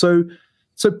consideration. So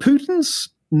Putin's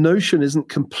notion isn't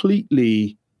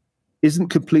completely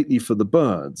for the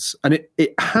birds, and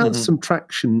it has some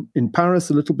traction in Paris,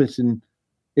 a little bit in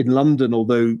London,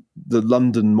 although the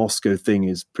London-Moscow thing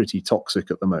is pretty toxic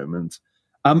at the moment.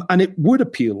 And it would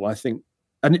appeal, I think,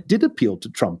 and it did appeal to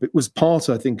Trump. It was part,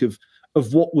 I think, of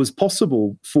what was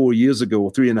possible 4 years ago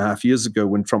or 3.5 years ago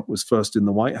when Trump was first in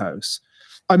the White House.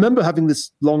 I remember having this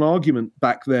long argument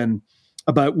back then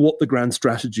about what the grand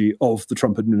strategy of the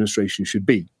Trump administration should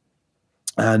be.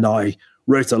 And I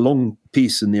wrote a long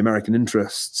piece in the American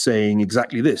Interest saying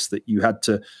exactly this, that you had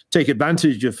to take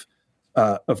advantage of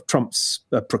Trump's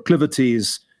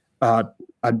proclivities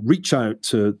and reach out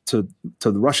to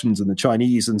the Russians and the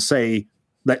Chinese and say,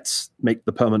 let's make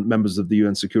the permanent members of the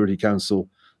UN Security Council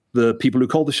the people who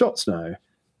call the shots now.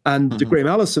 And Graham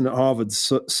Allison at Harvard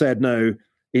said, no,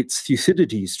 it's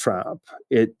Thucydides' trap.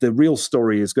 The real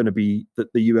story is going to be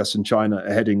that the US and China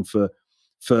are heading for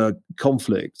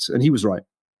conflict. And he was right.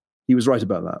 He was right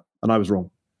about that. And I was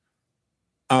wrong.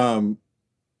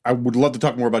 I would love to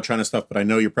talk more about China stuff, but I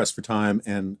know you're pressed for time,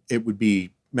 and it would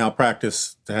be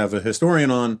malpractice to have a historian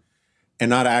on and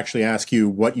not actually ask you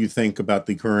what you think about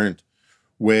the current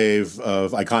wave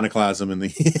of iconoclasm in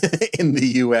the in the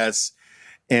U.S.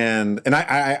 And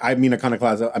I mean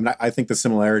iconoclasm. I think the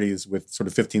similarities with sort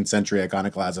of 15th century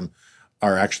iconoclasm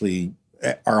are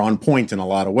on point in a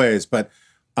lot of ways. But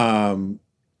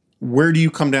where do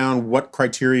you come down? What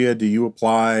criteria do you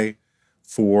apply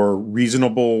for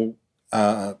reasonable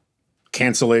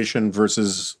cancellation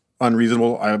versus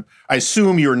unreasonable? I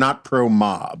assume you're not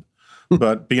pro-mob,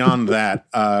 but beyond that,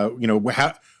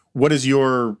 what is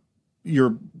your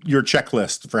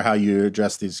checklist for how you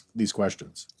address these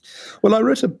questions? Well, I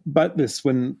wrote about this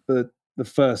when the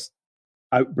first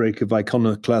outbreak of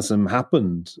iconoclasm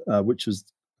happened, which was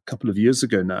a couple of years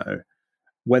ago now,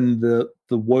 when the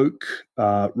woke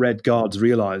Red Guards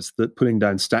realized that pulling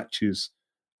down statues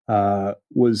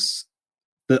was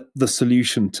the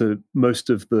solution to most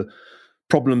of the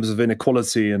problems of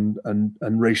inequality and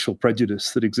racial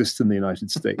prejudice that exist in the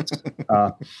United States.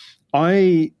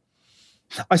 I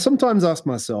sometimes ask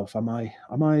myself, am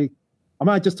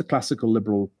I just a classical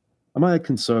liberal? Am I a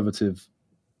conservative?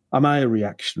 Am I a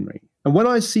reactionary? And when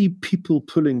I see people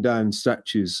pulling down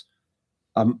statues,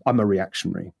 I'm a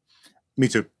reactionary. Me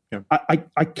too. Yeah.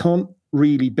 I can't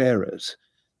really bear it.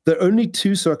 There are only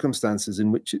two circumstances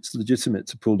in which it's legitimate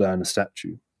to pull down a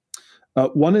statue.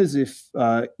 One is if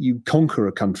you conquer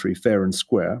a country fair and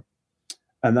square,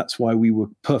 and that's why we were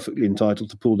perfectly entitled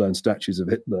to pull down statues of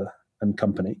Hitler and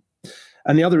company.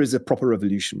 And the other is a proper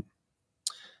revolution.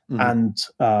 And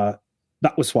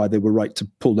that was why they were right to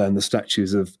pull down the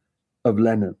statues of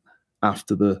Lenin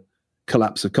after the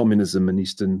collapse of communism in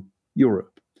Eastern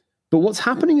Europe. But what's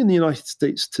happening in the United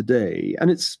States today,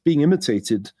 and it's being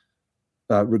imitated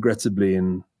regrettably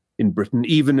in Britain,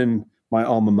 even in my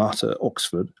alma mater,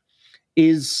 Oxford,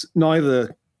 is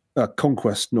neither a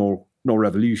conquest nor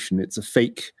revolution. It's a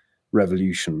fake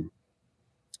revolution.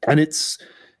 And it's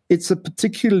a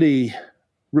particularly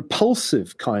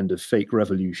repulsive kind of fake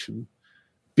revolution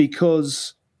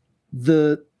because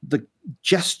the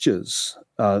gestures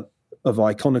of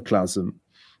iconoclasm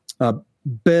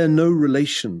bear no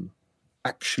relation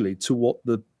actually to what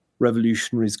the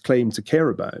revolutionaries claim to care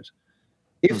about.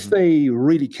 If they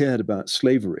really cared about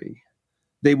slavery,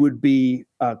 they would be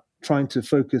trying to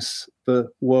focus the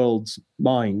world's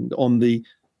mind on the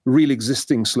real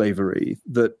existing slavery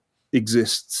that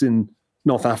exists in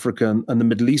North Africa and the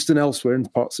Middle East and elsewhere in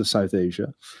parts of South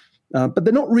Asia. But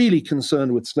they're not really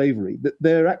concerned with slavery.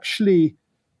 They're actually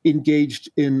engaged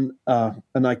in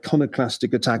an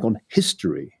iconoclastic attack on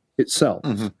history itself.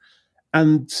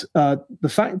 And the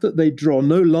fact that they draw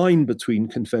no line between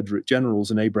Confederate generals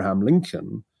and Abraham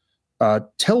Lincoln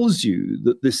tells you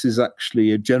that this is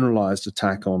actually a generalized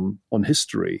attack on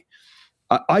history.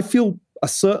 I feel a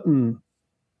certain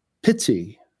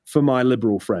pity for my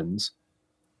liberal friends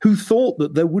who thought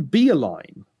that there would be a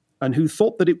line and who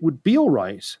thought that it would be all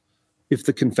right if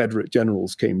the Confederate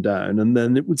generals came down and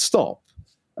then it would stop,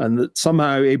 and that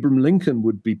somehow Abraham Lincoln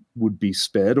would be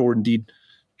spared, or indeed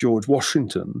George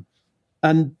Washington.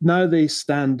 And now they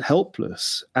stand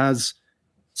helpless as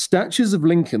statues of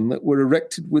Lincoln that were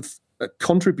erected with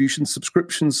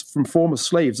subscriptions from former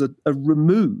slaves are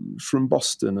removed from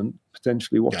Boston and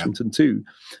potentially Washington too.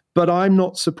 But I'm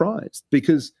not surprised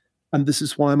because, and this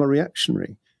is why I'm a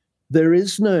reactionary, there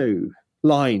is no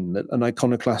line that an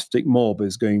iconoclastic mob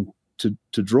is going to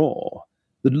draw.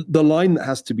 The line that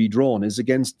has to be drawn is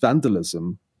against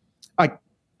vandalism. I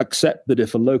accept that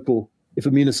if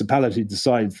a municipality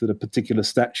decides that a particular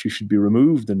statue should be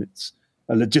removed and it's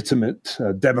a legitimate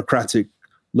democratic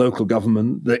local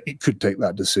government, that it could take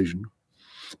that decision.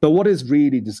 But what is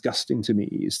really disgusting to me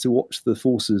is to watch the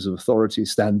forces of authority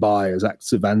stand by as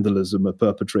acts of vandalism are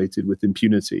perpetrated with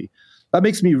impunity. That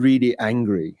makes me really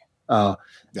angry.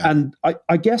 And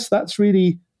I guess that's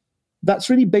really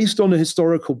based on a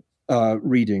historical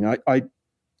reading. I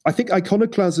think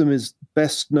iconoclasm is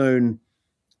best known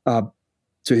to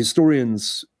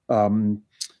historians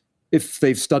if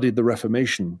they've studied the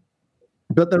Reformation.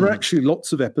 But there are actually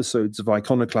lots of episodes of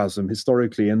iconoclasm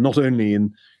historically, and not only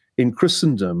in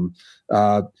Christendom.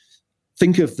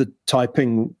 Think of the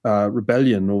Taiping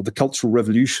Rebellion or the Cultural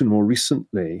Revolution more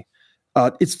recently.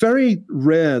 It's very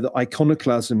rare that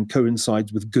iconoclasm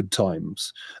coincides with good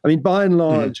times. I mean, by and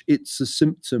large, it's a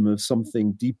symptom of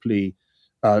something deeply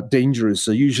dangerous,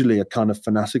 so usually a kind of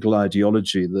fanatical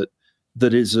ideology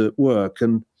that is at work.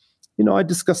 And I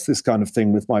discussed this kind of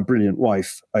thing with my brilliant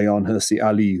wife, Ayaan Hirsi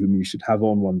Ali, whom you should have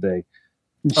on one day.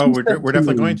 We're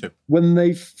definitely going to. When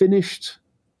they've finished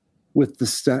with the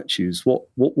statues, what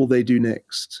will they do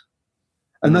next?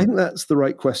 And I think that's the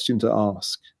right question to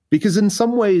ask. Because in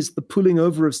some ways, the pulling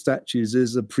over of statues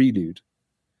is a prelude.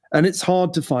 And it's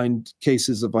hard to find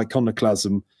cases of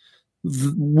iconoclasm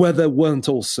where there weren't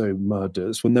also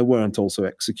murders, when there weren't also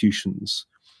executions.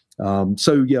 That's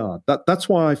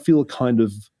why I feel kind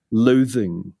of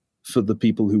loathing for the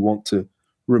people who want to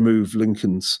remove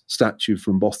Lincoln's statue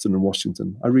from Boston and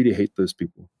Washington. I really hate those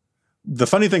people. The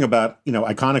funny thing about,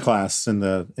 iconoclasts in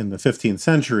the 15th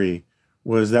century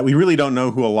was that we really don't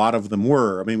know who a lot of them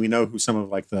were. I mean, we know who some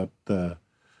of the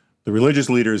religious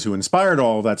leaders who inspired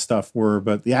all of that stuff were,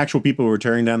 but the actual people who were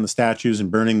tearing down the statues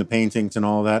and burning the paintings and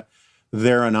all that,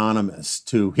 they're anonymous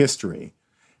to history.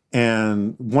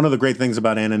 And one of the great things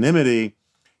about anonymity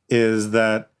is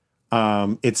that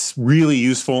it's really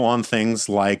useful on things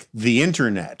like the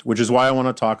internet, which is why I want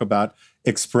to talk about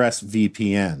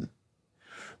ExpressVPN.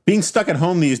 Being stuck at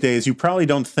home these days, you probably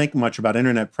don't think much about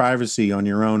internet privacy on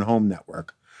your own home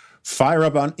network. Fire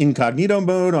up on incognito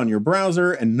mode on your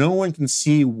browser and no one can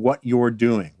see what you're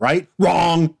doing, right?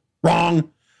 Wrong.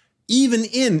 Even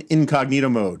in incognito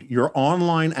mode, your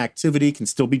online activity can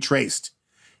still be traced.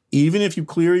 Even if you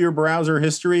clear your browser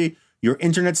history, your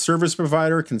internet service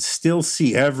provider can still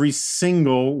see every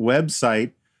single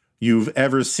website you've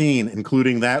ever seen,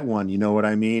 including that one. You know what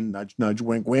I mean? Nudge, nudge,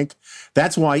 wink, wink.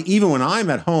 That's why even when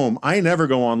I'm at home, I never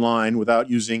go online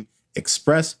without using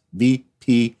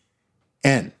ExpressVPN.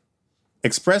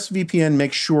 ExpressVPN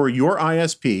makes sure your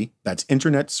ISP, that's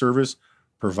Internet Service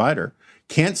Provider,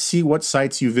 can't see what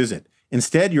sites you visit.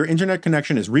 Instead, your internet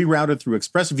connection is rerouted through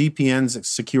ExpressVPN's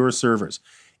secure servers.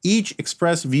 Each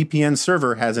ExpressVPN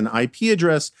server has an IP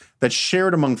address that's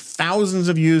shared among thousands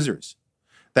of users.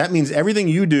 That means everything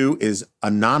you do is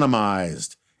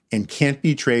anonymized and can't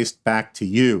be traced back to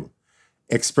you.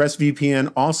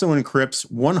 ExpressVPN also encrypts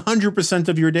 100%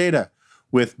 of your data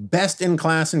with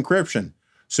best-in-class encryption,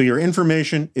 so your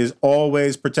information is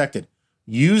always protected.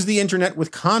 Use the internet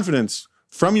with confidence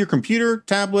from your computer,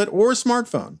 tablet, or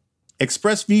smartphone.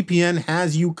 ExpressVPN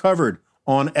has you covered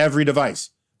on every device.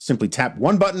 Simply tap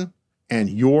one button and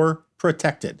you're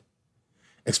protected.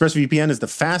 ExpressVPN is the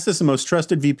fastest and most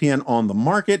trusted VPN on the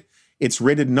market. It's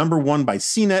rated #1 by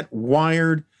CNET,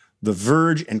 Wired, The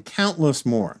Verge, and countless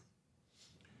more.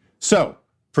 So,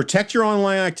 protect your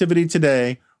online activity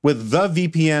today with the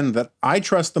VPN that I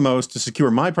trust the most to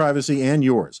secure my privacy and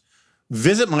yours.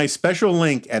 Visit my special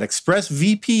link at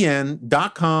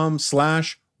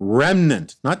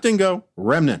expressvpn.com/remnant, not dingo,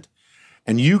 remnant.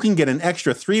 And you can get an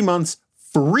extra 3 months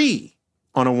free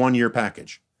on a 1-year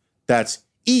package. That's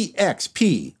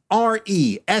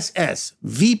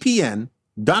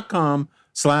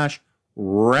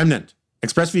expressvpn.com/remnant.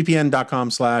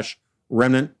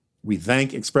 expressvpn.com/remnant. We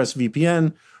thank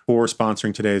ExpressVPN for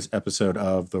sponsoring today's episode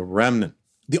of The Remnant.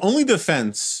 The only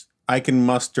defense I can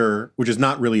muster, which is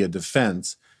not really a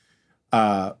defense,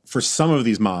 for some of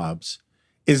these mobs,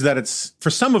 is that for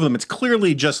some of them, it's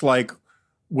clearly just like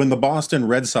when the Boston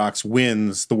Red Sox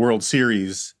wins the World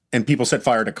Series and people set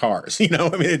fire to cars. You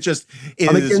know, I mean, it just is.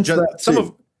 I'm against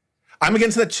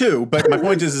that too. But my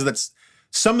point is that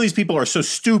some of these people are so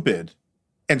stupid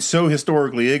and so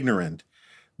historically ignorant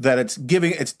that it's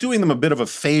doing them a bit of a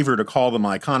favor to call them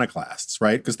iconoclasts,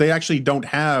 right? Because they actually don't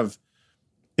have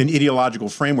an ideological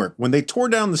framework. When they tore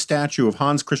down the statue of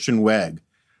Hans Christian Weg,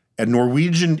 a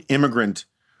Norwegian immigrant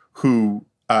who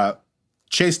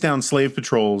chased down slave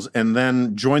patrols and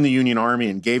then joined the Union Army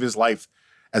and gave his life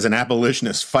as an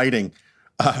abolitionist fighting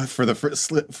for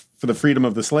the freedom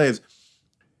of the slaves,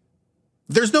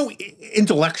 there's no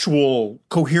intellectual,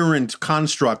 coherent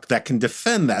construct that can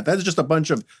defend that. That's just a bunch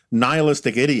of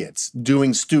nihilistic idiots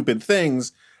doing stupid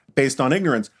things based on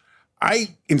ignorance.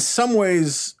 In some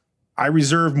ways, I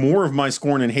reserve more of my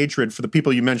scorn and hatred for the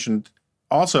people you mentioned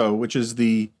also, which is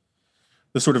the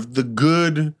sort of the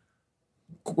good,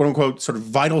 quote unquote, sort of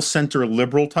vital center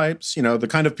liberal types, you know, the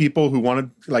kind of people who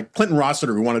wanted, like Clinton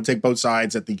Rossiter, who wanted to take both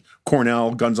sides at the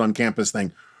Cornell guns on campus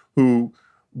thing, who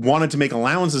wanted to make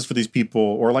allowances for these people,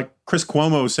 or like Chris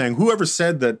Cuomo saying, whoever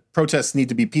said that protests need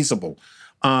to be peaceable,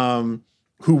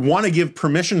 who want to give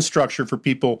permission structure for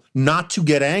people not to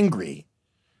get angry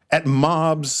at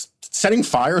mobs setting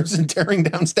fires and tearing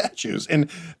down statues.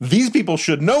 And these people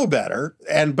should know better,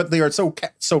 but they are so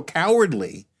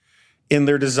cowardly in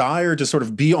their desire to sort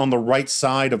of be on the right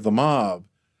side of the mob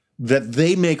that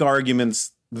they make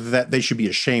arguments that they should be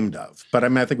ashamed of. But I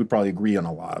mean, I think we probably agree on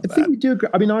a lot of that. I think we do agree.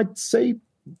 I mean, I'd say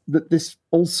that this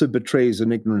also betrays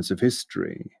an ignorance of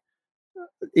history.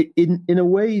 In a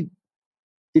way,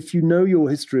 if you know your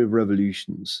history of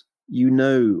revolutions, you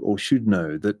know or should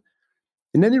know that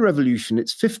in any revolution,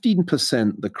 it's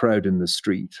 15% the crowd in the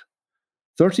street,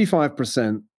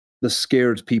 35% the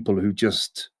scared people who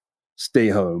just stay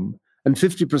home, and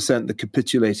 50% the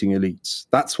capitulating elites.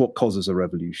 That's what causes a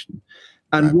revolution.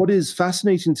 And right. What is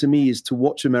fascinating to me is to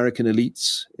watch American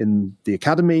elites in the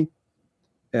academy,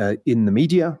 in the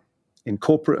media, in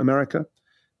corporate America,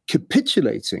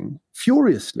 capitulating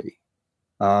furiously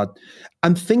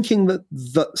and thinking that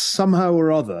somehow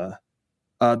or other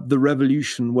the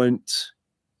revolution won't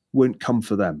come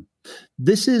for them.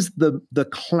 This is the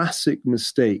classic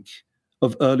mistake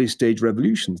of early stage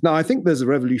revolutions. Now, I think there's a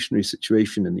revolutionary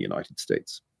situation in the United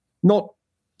States, not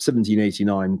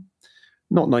 1789,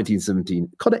 not 1917,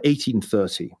 kind of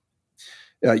 1830.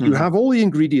 You have all the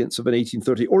ingredients of an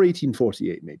 1830 or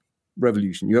 1848 maybe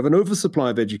revolution. You have an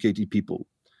oversupply of educated people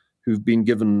who've been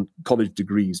given college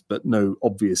degrees but no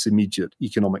obvious immediate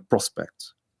economic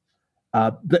prospects.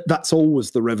 That's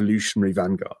always the revolutionary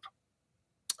vanguard.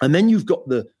 And then you've got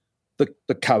the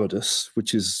cowardice,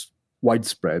 which is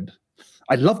widespread.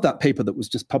 I love that paper that was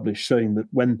just published showing that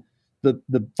when the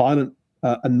violent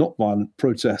and not violent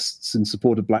protests in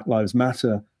support of Black Lives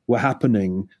Matter were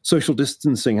happening, social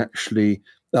distancing actually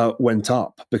went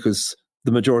up because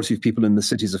the majority of people in the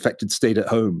cities affected stayed at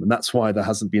home. And that's why there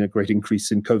hasn't been a great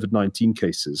increase in COVID-19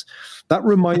 cases. That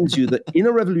reminds you that in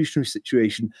a revolutionary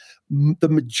situation, the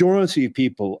majority of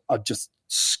people are just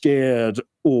scared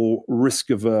or risk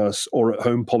averse or at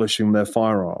home polishing their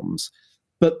firearms.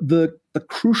 But the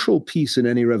crucial piece in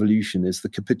any revolution is the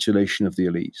capitulation of the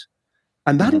elite.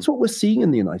 And that is what we're seeing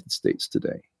in the United States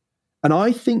today. And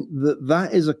I think that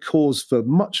that is a cause for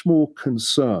much more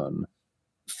concern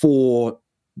for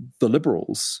the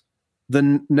liberals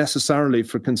than necessarily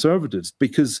for conservatives,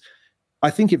 because I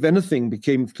think if anything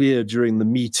became clear during the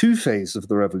Me Too phase of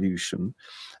the revolution,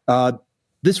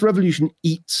 this revolution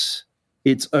eats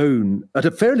its own at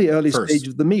a fairly early stage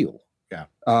of the meal.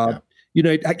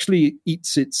 It actually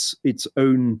eats its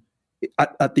own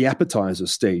at the appetizer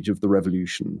stage of the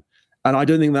revolution. And I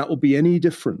don't think that will be any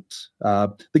different.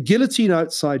 The guillotine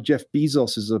outside Jeff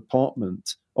Bezos'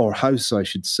 apartment, or house, I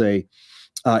should say,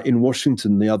 in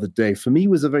Washington the other day, for me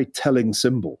was a very telling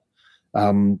symbol.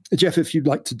 Jeff, if you'd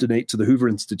like to donate to the Hoover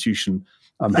Institution,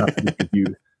 I'm happy to give you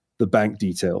the bank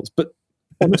details. But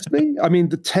honestly, I mean,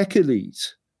 the tech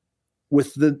elite,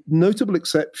 with the notable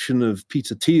exception of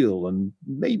Peter Thiel and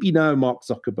maybe now Mark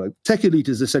Zuckerberg, tech elite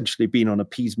has essentially been on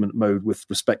appeasement mode with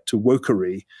respect to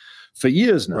wokery for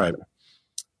years now. Right.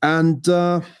 And,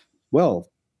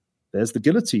 there's the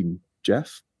guillotine,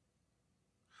 Jeff.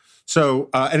 So,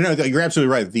 and no, you're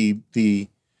absolutely right. The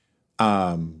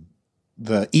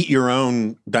eat your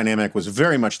own dynamic was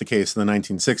very much the case in the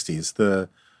 1960s.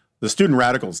 The student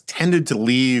radicals tended to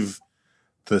leave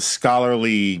the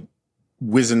scholarly,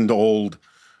 wizened old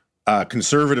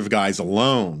conservative guys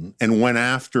alone and went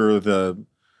after the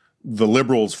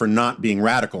liberals for not being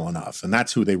radical enough, and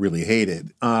that's who they really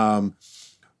hated.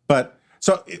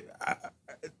 So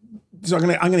I'm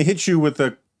gonna hit you with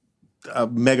a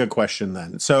mega question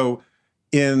then. So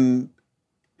in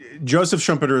Joseph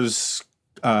Schumpeter's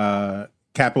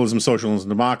Capitalism, Socialism,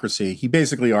 Democracy, he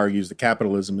basically argues that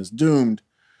capitalism is doomed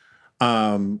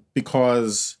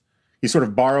because he sort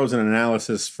of borrows an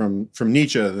analysis from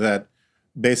Nietzsche that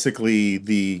basically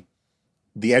the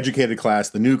educated class,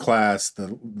 the new class,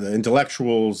 the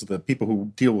intellectuals, the people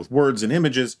who deal with words and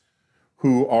images,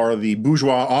 who are the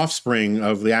bourgeois offspring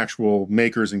of the actual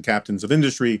makers and captains of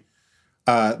industry,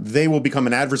 they will become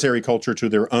an adversary culture to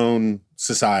their own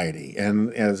society.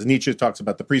 And as Nietzsche talks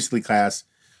about the priestly class,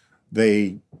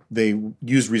 they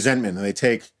use resentment and they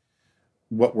take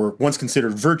what were once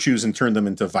considered virtues and turn them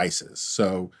into vices.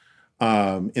 So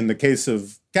in the case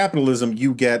of capitalism,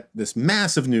 you get this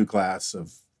massive new class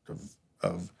of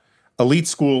elite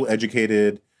school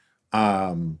educated,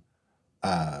 from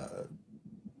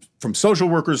social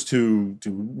workers to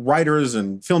writers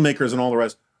and filmmakers and all the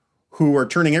rest, who are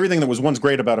turning everything that was once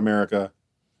great about America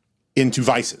into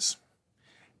vices.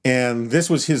 And this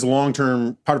was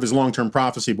part of his long-term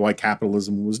prophecy why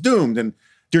capitalism was doomed. And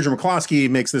Deirdre McCloskey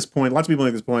makes this point. Lots of people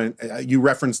make this point. You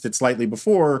referenced it slightly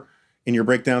before in your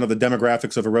breakdown of the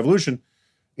demographics of a revolution.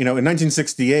 In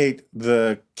 1968,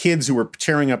 the kids who were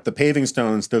tearing up the paving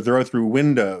stones to throw through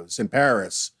windows in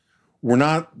Paris were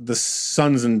not the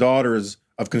sons and daughters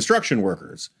of construction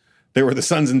workers. They were the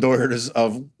sons and daughters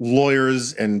of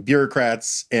lawyers and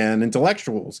bureaucrats and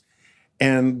intellectuals.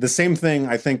 And the same thing,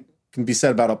 I think, can be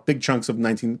said about big chunks of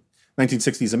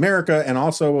 1960s America, and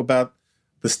also about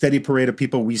the steady parade of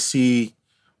people we see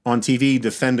on TV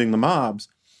defending the mobs.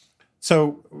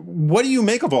 So what do you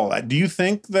make of all that? Do you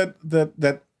think that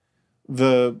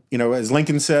as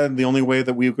Lincoln said, the only way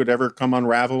that we could ever come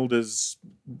unraveled is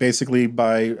basically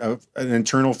by an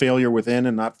internal failure within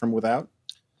and not from without?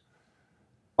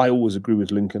 I always agree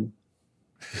with Lincoln.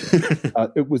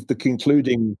 It was the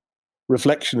concluding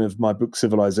reflection of my book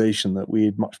Civilization that we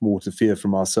had much more to fear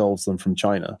from ourselves than from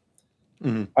China.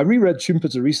 Mm-hmm. I reread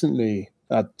Schumpeter recently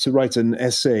to write an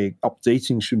essay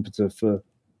updating Schumpeter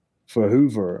for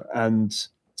Hoover, and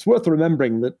it's worth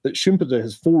remembering that Schumpeter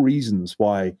has 4 reasons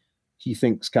why he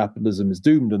thinks capitalism is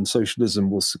doomed and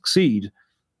socialism will succeed.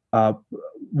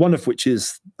 One of which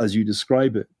is, as you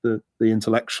describe it, the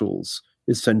intellectuals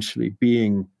essentially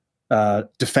being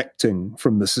defecting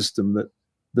from the system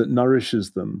that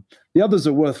nourishes them. The others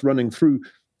are worth running through.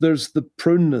 There's the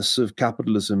proneness of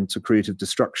capitalism to creative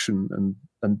destruction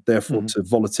and therefore to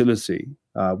volatility,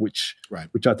 which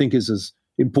I think is as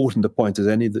important a point as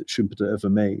any that Schumpeter ever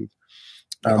made.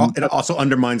 It also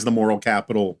undermines the moral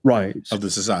capital of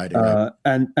the society. Right?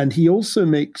 And he also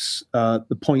makes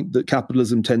the point that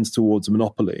capitalism tends towards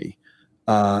monopoly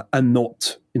and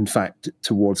not, in fact,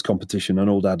 towards competition. An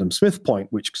old Adam Smith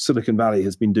point, which Silicon Valley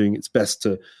has been doing its best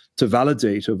to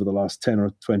validate over the last 10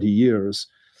 or 20 years.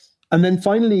 And then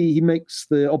finally, he makes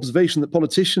the observation that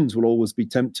politicians will always be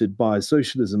tempted by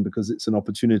socialism because it's an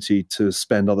opportunity to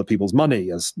spend other people's money,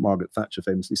 as Margaret Thatcher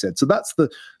famously said. So that's the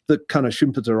kind of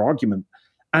Schumpeter argument.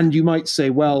 And you might say,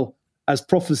 well, as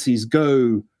prophecies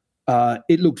go,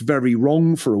 it looked very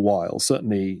wrong for a while.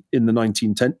 Certainly in the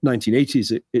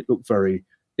 1980s, it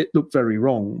looked very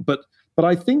wrong. But But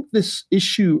I think this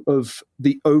issue of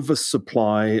the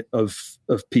oversupply of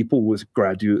people with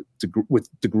with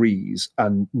degrees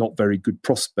and not very good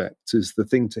prospects is the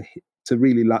thing to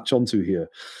really latch onto here.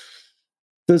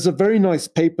 There's a very nice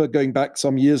paper going back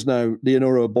some years now,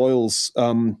 Leonora Boyle's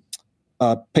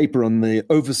paper on the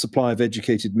oversupply of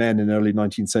educated men in early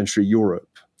 19th century Europe,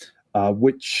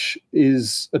 which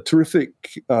is a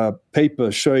terrific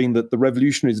paper showing that the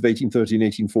revolutionaries of 1830 and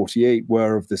 1848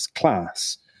 were of this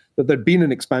class, that there'd been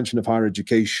an expansion of higher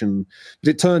education, but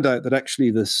it turned out that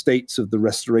actually the states of the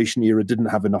Restoration era didn't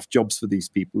have enough jobs for these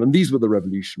people, and these were the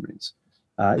revolutionaries.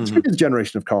 It's really the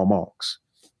generation of Karl Marx.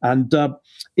 And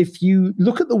if you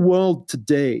look at the world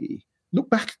today, look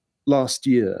back last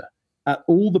year at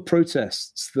all the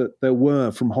protests that there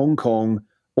were from Hong Kong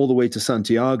all the way to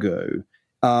Santiago.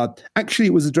 Actually,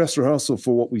 it was a dress rehearsal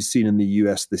for what we've seen in the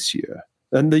US this year.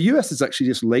 And the US is actually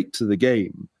just late to the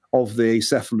game of the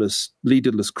acephalous,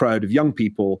 leaderless crowd of young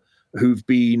people who've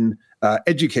been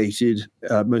educated,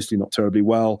 mostly not terribly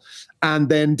well, and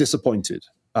then disappointed.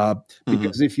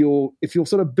 Because if you're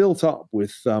sort of built up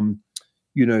with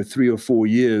 3 or 4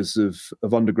 years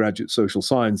of undergraduate social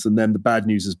science, and then the bad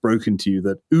news is broken to you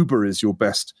that Uber is your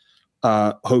best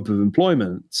hope of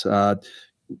employment,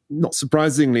 not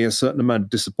surprisingly, a certain amount of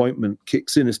disappointment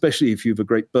kicks in, especially if you have a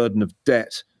great burden of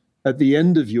debt at the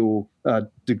end of your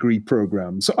degree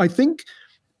program. So I think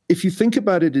if you think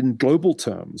about it in global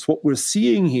terms, what we're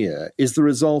seeing here is the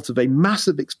result of a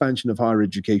massive expansion of higher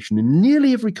education in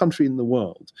nearly every country in the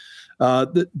world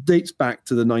that dates back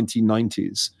to the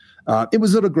 1990s. It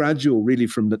was sort of gradual, really,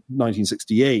 from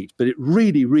 1968, but it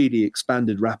really, really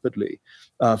expanded rapidly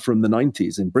from the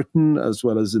 90s in Britain as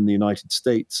well as in the United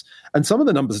States. And some of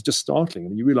the numbers are just startling. I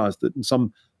mean, you realize that in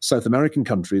some South American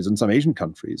countries and some Asian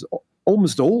countries,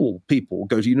 almost all people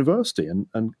go to university and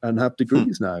have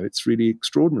degrees now. It's really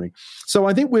extraordinary. So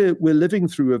I think we're living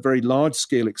through a very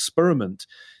large-scale experiment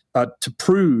to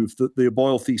prove that the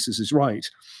Boyle thesis is right,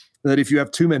 that if you have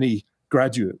too many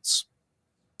graduates,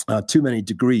 too many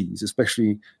degrees,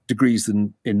 especially degrees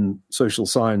in social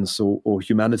science or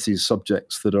humanities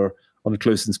subjects that are on a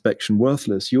close inspection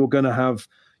worthless, you're going to have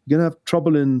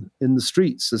trouble in the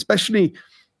streets, especially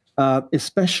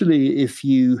if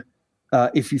you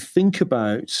think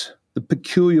about the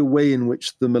peculiar way in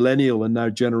which the millennial and now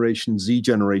Generation Z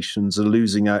generations are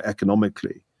losing out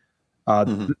economically.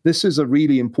 This is a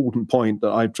really important point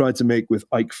that I tried to make with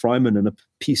Ike Fryman in a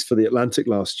piece for The Atlantic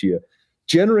last year.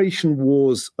 Generation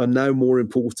wars are now more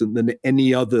important than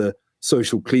any other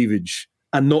social cleavage,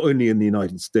 and not only in the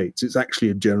United States. It's actually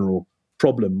a general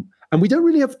problem, and we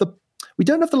don't have the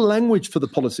language for the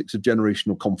politics of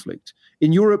generational conflict.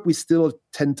 In Europe, we still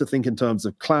tend to think in terms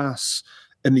of class.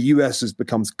 In the US, as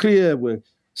becomes clear, we're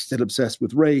still obsessed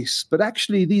with race. But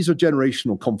actually, these are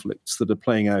generational conflicts that are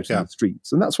playing out in the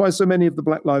streets, and that's why so many of the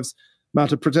Black Lives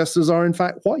Matter protesters are in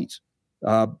fact white.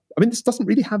 I mean, this doesn't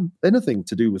really have anything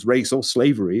to do with race or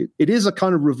slavery. It is a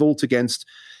kind of revolt against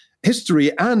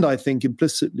history and, I think,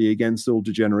 implicitly against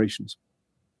older generations.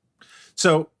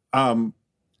 So I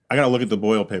got to look at the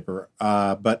Boyle paper,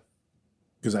 but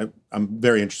because I'm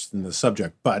very interested in the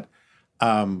subject. But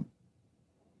so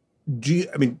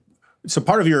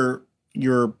part of your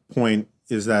point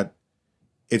is that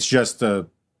it's just a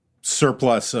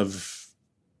surplus of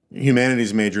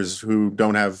humanities majors who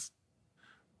don't have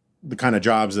the kind of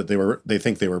jobs that they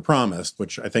think they were promised,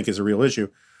 which I think is a real issue.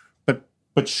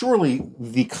 But surely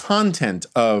the content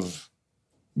of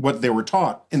what they were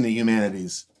taught in the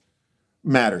humanities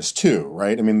matters too,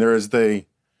 right? I mean, there is the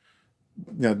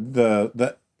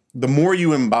more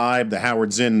you imbibe the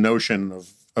Howard Zinn notion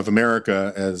of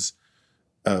America as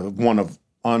one of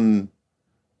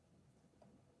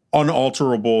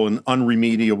unalterable and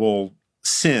unremediable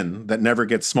sin that never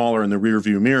gets smaller in the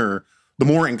rearview mirror, the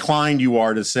more inclined you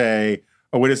are to say,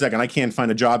 oh, wait a second, I can't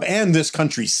find a job and this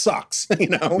country sucks,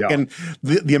 Yeah. And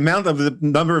the amount of the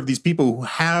number of these people who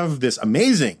have this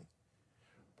amazing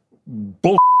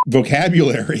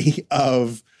vocabulary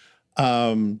of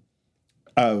sort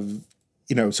of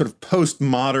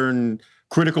postmodern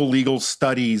critical legal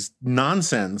studies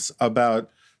nonsense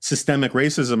about systemic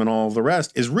racism and all the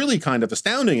rest is really kind of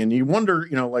astounding. And you wonder,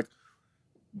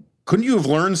 couldn't you have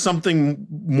learned something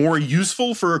more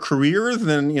useful for a career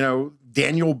than,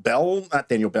 Derek,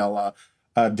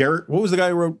 what was the guy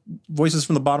who wrote Voices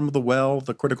from the Bottom of the Well,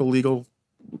 the critical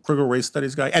race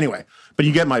studies guy? Anyway, but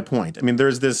you get my point. I mean,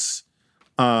 there's this,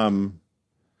 I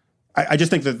just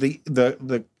think that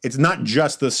the it's not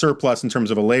just the surplus in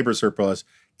terms of a labor surplus,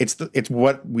 it's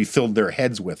what we filled their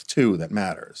heads with too that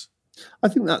matters. I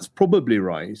think that's probably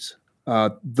right,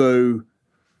 though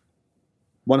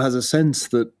one has a sense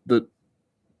that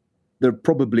there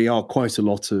probably are quite a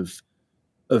lot of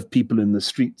people in the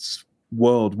streets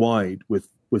worldwide with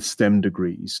STEM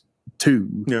degrees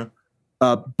too. Yeah.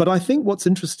 But I think what's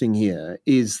interesting here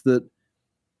is that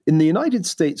in the United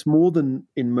States, more than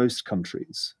in most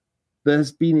countries,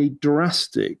 there's been a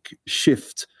drastic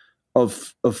shift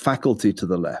of faculty to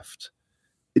the left.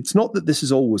 It's not that this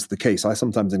is always the case. I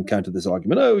sometimes encounter this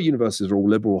argument, universities are all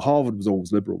liberal, Harvard was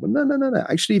always liberal. But no.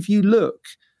 Actually, if you look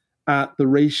at the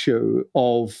ratio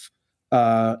of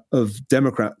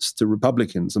Democrats to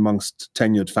Republicans amongst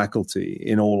tenured faculty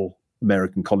in all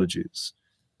American colleges,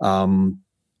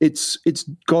 it's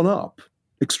gone up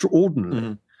extraordinarily.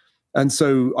 Mm-hmm. And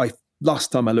so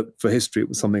last time I looked for history, it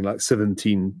was something like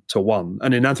 17-1.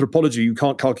 And in anthropology, you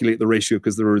can't calculate the ratio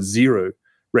because there are 0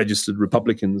 registered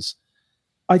Republicans.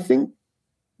 I think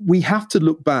we have to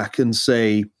look back and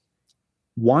say,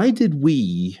 why did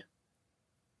we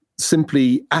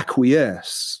simply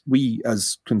acquiesce, we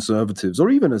as conservatives or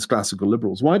even as classical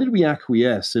liberals, why did we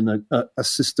acquiesce in a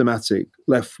systematic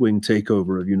left-wing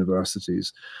takeover of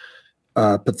universities,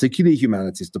 particularly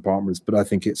humanities departments, but I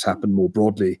think it's happened more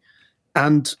broadly.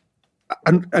 And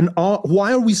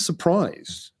why are we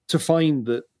surprised to find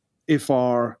that if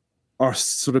our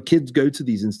sort of kids go to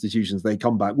these institutions, they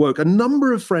come back woke? A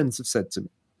number of friends have said to me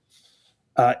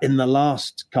in the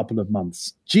last couple of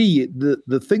months,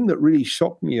 the thing that really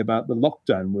shocked me about the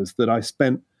lockdown was that I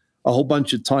spent a whole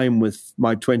bunch of time with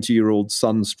my 20-year-old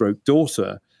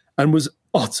son/daughter and was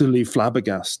utterly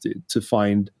flabbergasted to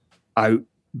find out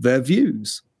their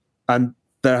views. And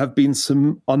there have been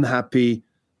some unhappy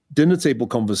dinner table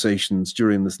conversations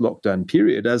during this lockdown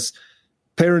period as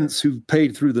parents who've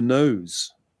paid through the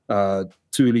nose to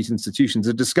elite institutions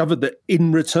have discovered that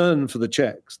in return for the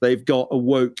checks, they've got a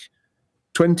woke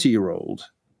 20-year-old.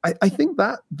 I think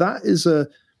that is a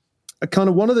kind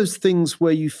of one of those things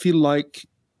where you feel like,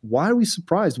 why are we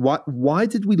surprised? Why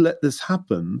did we let this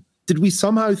happen? Did we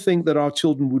somehow think that our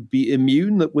children would be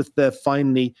immune, that with their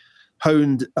finely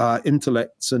honed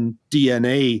intellects and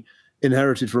DNA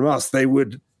inherited from us, they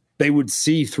would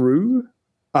see through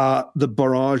the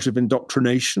barrage of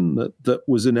indoctrination that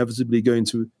was inevitably going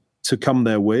to come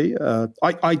their way?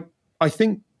 I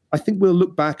think we'll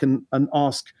look back and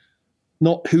ask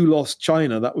not who lost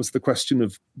China. That was the question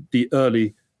of the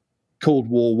early Cold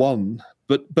War I,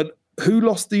 but who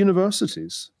lost the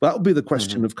universities? That'll be the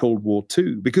question of Cold War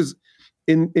II, because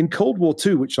in Cold War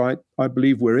II, which I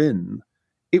believe we're in,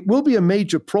 it will be a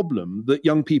major problem that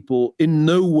young people in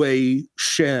no way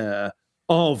share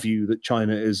our view that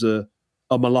China is a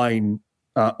malign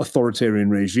authoritarian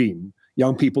regime.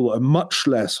 Young people are much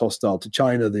less hostile to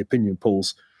China. The opinion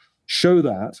polls show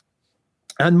that.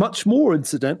 And much more,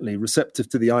 incidentally, receptive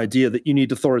to the idea that you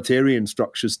need authoritarian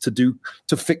structures to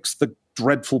fix the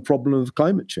dreadful problem of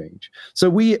climate change. So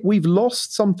we've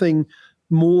lost something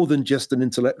more than just an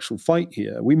intellectual fight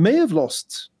here. We may have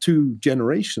lost 2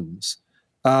 generations.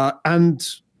 And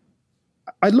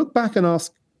I look back and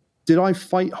ask, did I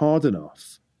fight hard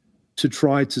enough to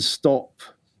try to stop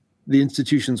the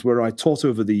institutions where I taught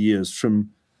over the years from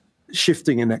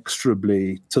shifting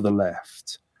inexorably to the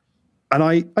left? And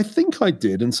I think I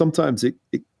did, and sometimes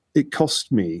it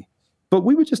cost me. But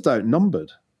we were just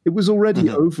outnumbered. It was already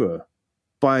over.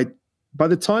 By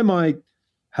the time I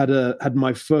had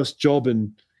my first job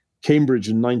in Cambridge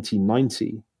in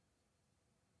 1990,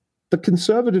 the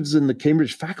conservatives in the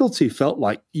Cambridge faculty felt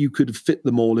like you could fit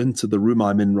them all into the room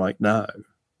I'm in right now.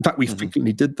 In fact, we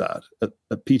frequently did that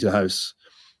at Peterhouse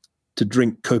to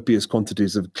drink copious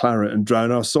quantities of claret and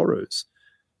drown our sorrows.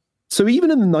 So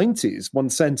even in the 90s, one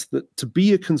sensed that to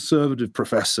be a conservative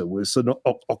professor was an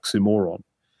oxymoron.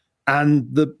 And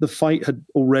the fight had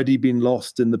already been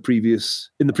lost in the previous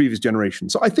generation.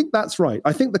 So I think that's right.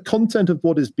 I think the content of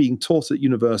what is being taught at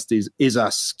universities is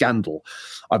a scandal.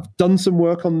 I've done some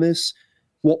work on this.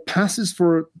 What passes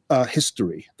for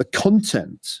history, the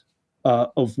content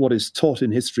of what is taught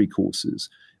in history courses,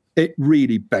 it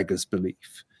really beggars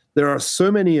belief. There are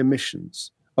so many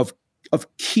omissions of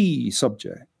key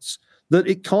subjects that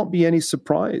it can't be any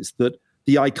surprise that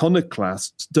the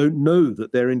iconoclasts don't know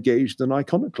that they're engaged in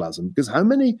iconoclasm, because how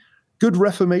many good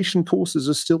Reformation courses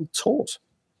are still taught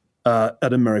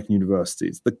at American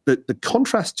universities? The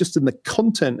contrast just in the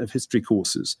content of history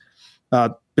courses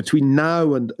between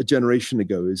now and a generation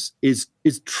ago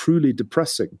is truly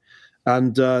depressing.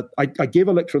 And I gave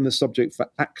a lecture on this subject for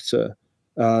ACTA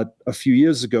a few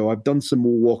years ago. I've done some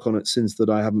more work on it since that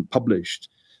I haven't published.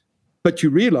 But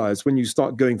you realize when you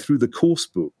start going through the course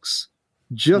books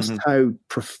just how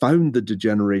profound the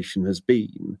degeneration has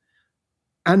been.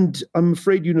 And I'm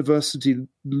afraid university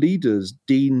leaders,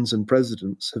 deans and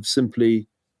presidents have simply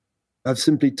have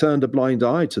simply turned a blind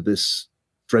eye to this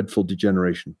dreadful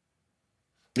degeneration.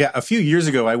 Yeah, a few years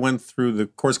ago, I went through the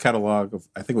course catalog of,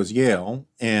 I think it was Yale,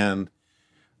 and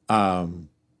the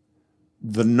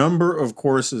number of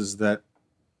courses that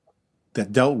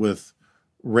dealt with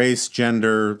race,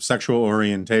 gender, sexual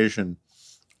orientation,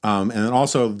 and then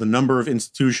also the number of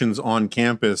institutions on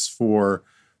campus for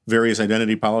various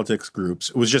identity politics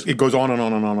groups. It goes on and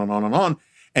on and on and on and on.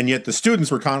 And yet the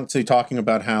students were constantly talking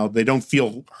about how they don't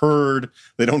feel heard,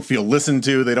 they don't feel listened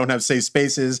to, they don't have safe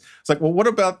spaces. It's like, well, what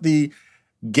about the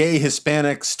Gay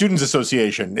Hispanic Students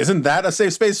Association? Isn't that a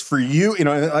safe space for you? You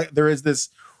know, there is this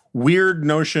weird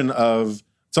notion of,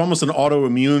 it's almost an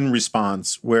autoimmune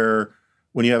response where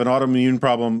when you have an autoimmune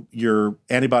problem, your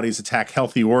antibodies attack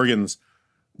healthy organs.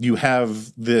 You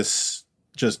have this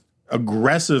just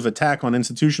aggressive attack on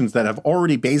institutions that have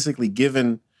already basically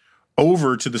given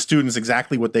over to the students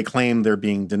exactly what they claim they're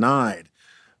being denied.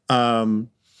 And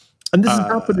this is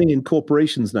happening in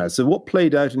corporations now. So what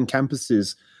played out in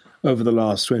campuses over the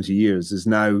last 20 years has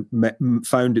now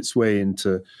found its way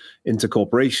into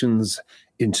corporations,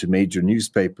 into major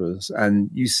newspapers, and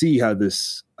you see how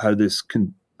this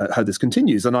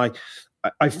continues. And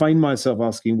I find myself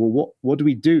asking, well, what do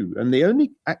we do? And the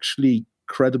only actually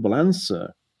credible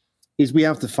answer is we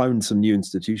have to found some new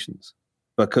institutions,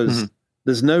 because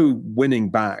there's no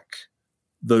winning back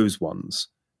those ones.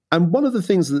 And one of the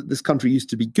things that this country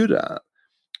used to be good at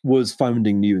was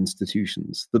founding new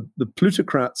institutions. The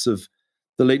plutocrats of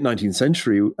the late 19th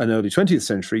century and early 20th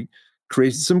century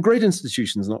created some great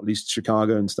institutions, not least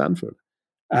Chicago and Stanford.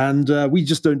 And we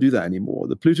just don't do that anymore.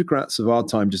 The plutocrats of our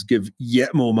time just give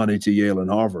yet more money to Yale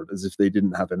and Harvard as if they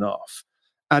didn't have enough.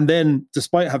 And then,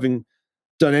 despite having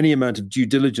done any amount of due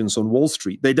diligence on Wall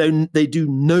Street, they do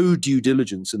no due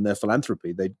diligence in their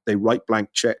philanthropy. They write blank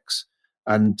checks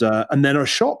and then are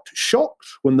shocked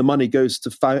when the money goes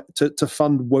to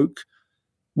fund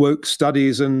woke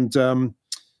studies and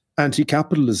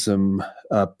anti-capitalism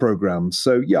programs.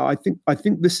 So yeah, I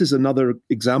think this is another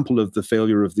example of the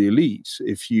failure of the elite.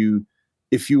 If you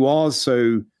are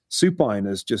so supine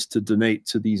as just to donate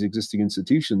to these existing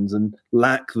institutions and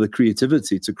lack the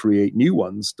creativity to create new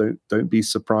ones, don't be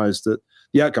surprised at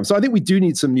the outcome. So I think we do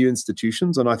need some new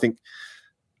institutions, and I think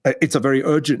it's a very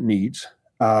urgent need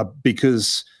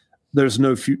because there's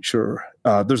no future,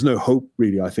 there's no hope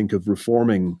really, I think, of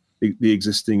reforming the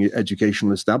existing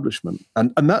educational establishment.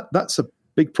 And that's a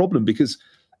big problem, because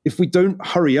if we don't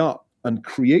hurry up and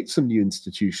create some new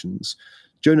institutions,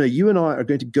 Jonah, you and I are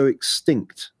going to go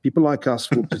extinct. People like us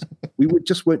won't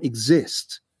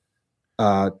exist.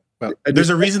 There's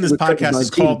a reason this podcast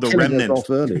is called The Remnant.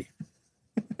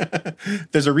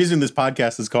 There's a reason this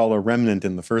podcast is called A Remnant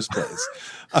in the first place.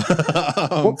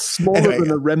 What's smaller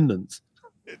than a remnant?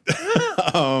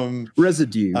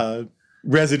 Residue. The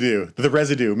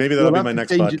residue. Maybe that'll be my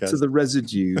next podcast. Change it to the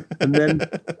residue, and then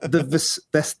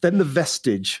the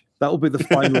vestige. That will be the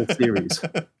final series.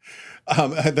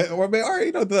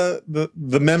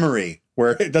 The memory,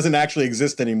 where it doesn't actually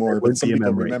exist anymore, but some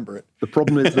people remember it. The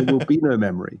problem is there will be no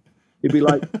memory. It'd be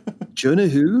like, Jonah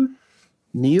who?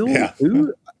 Neil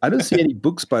who? I don't see any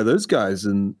books by those guys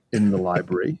in the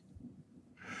library.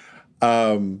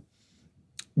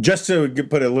 Just to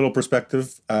put a little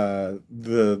perspective,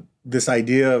 this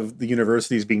idea of the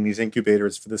universities being these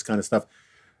incubators for this kind of stuff,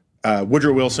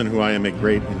 Woodrow Wilson, who I am a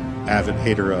great and avid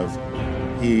hater of,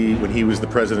 when he was the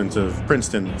president of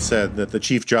Princeton, said that the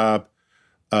chief job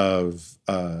of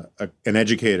an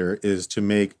educator is to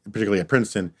make, particularly at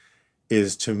Princeton,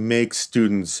 is to make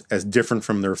students as different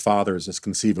from their fathers as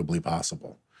conceivably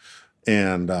possible.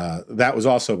 And that was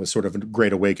also a sort of a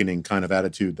great awakening kind of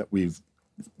attitude that we've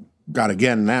got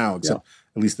again now, except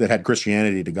at least that had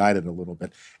Christianity to guide it a little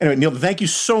bit. Anyway, Neil, thank you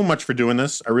so much for doing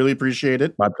this. I really appreciate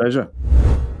it. My pleasure.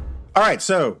 All right,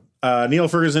 so Neil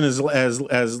Ferguson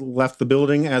has left the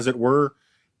building, as it were,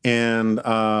 and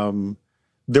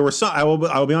there were some. I will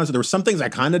be honest. There were some things I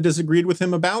kind of disagreed with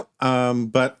him about,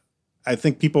 but I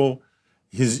think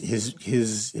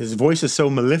his voice is so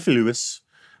mellifluous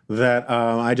that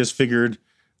I just figured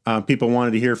people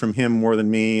wanted to hear from him more than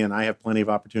me, and I have plenty of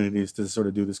opportunities to sort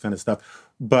of do this kind of stuff.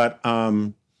 But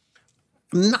I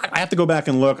have to go back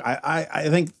and look. I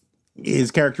think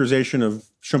his characterization of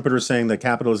Schumpeter saying that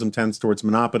capitalism tends towards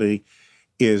monopoly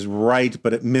is right,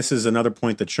 but it misses another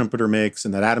point that Schumpeter makes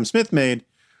and that Adam Smith made,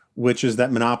 which is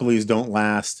that monopolies don't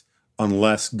last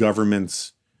unless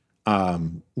governments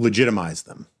legitimize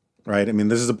them, right? I mean,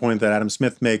 this is a point that Adam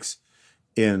Smith makes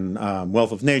in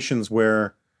Wealth of Nations,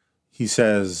 where he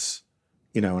says,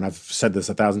 and I've said this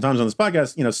 1,000 times on this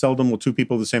podcast, seldom will two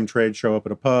people of the same trade show up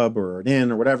at a pub or an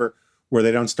inn or whatever, where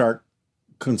they don't start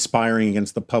conspiring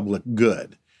against the public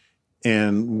good.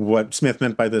 And what Smith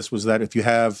meant by this was that if you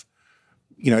have,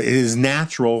 it is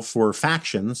natural for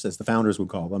factions, as the founders would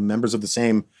call them, members of the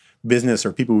same business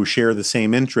or people who share the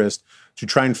same interest, to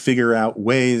try and figure out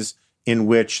ways in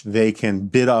which they can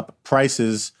bid up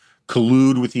prices,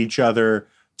 collude with each other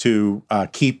to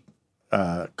keep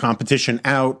competition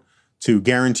out, to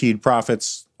guaranteed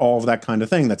profits, all of that kind of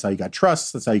thing. That's how you got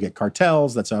trusts. That's how you get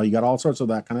cartels. That's how you got all sorts of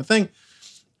that kind of thing.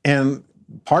 And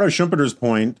part of Schumpeter's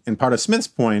point and part of Smith's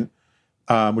point,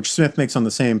 which Smith makes on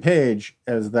the same page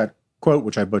as that quote,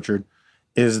 which I butchered,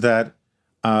 is that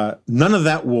none of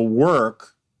that will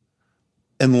work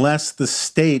unless the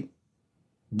state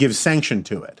gives sanction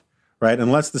to it, right?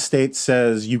 Unless the state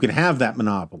says you can have that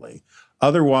monopoly.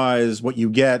 Otherwise, what you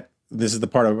get, this is the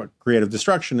part of creative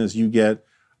destruction, is you get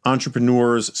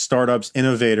entrepreneurs, startups,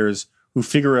 innovators who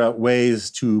figure out ways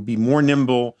to be more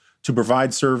nimble, to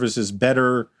provide services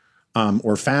better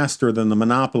or faster than the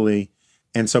monopoly.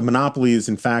 And so monopolies,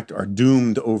 in fact, are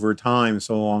doomed over time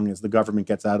so long as the government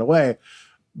gets out of the way.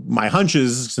 My hunch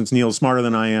is, since Neil's smarter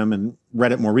than I am and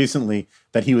read it more recently,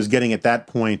 that he was getting at that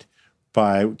point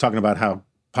by talking about how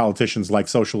politicians like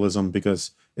socialism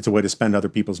because it's a way to spend other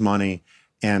people's money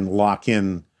and lock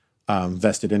in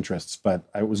vested interests. But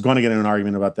I was going to get in an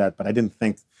argument about that, but I didn't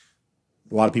think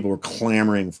a lot of people were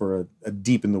clamoring for a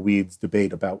deep in the weeds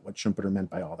debate about what Schumpeter meant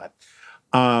by all that.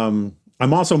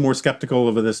 I'm also more skeptical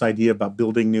of this idea about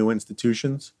building new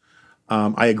institutions.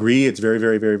 I agree it's very,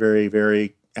 very, very, very,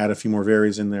 very, add a few more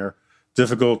varies in there,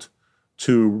 difficult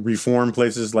to reform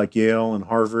places like Yale and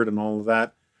Harvard and all of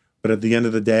that. But at the end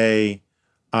of the day,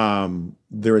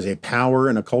 there is a power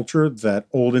and a culture that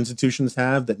old institutions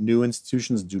have that new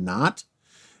institutions do not.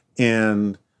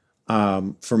 And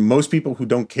for most people who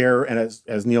don't care, and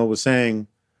as Neil was saying,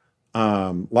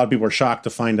 a lot of people are shocked to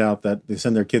find out that they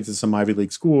send their kids to some Ivy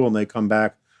League school and they come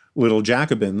back Lil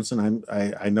Jacobins, and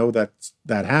I know that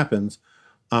happens.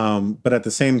 But at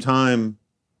the same time,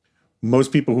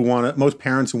 most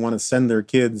parents who want to send their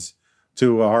kids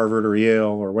to Harvard or Yale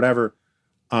or whatever,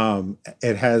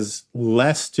 it has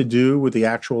less to do with the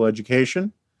actual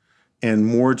education and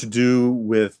more to do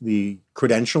with the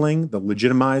credentialing, the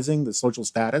legitimizing, the social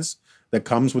status that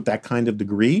comes with that kind of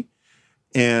degree.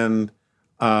 And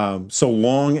so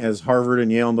long as Harvard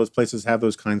and Yale and those places have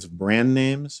those kinds of brand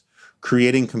names,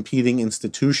 creating competing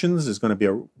institutions is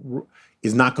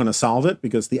not going to solve it,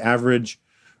 because the average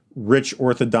rich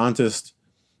orthodontist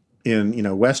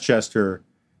in Westchester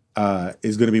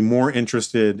is going to be more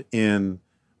interested in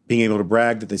being able to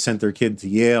brag that they sent their kid to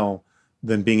Yale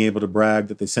than being able to brag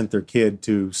that they sent their kid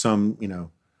to some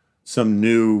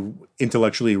new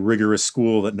intellectually rigorous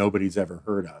school that nobody's ever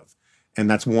heard of. And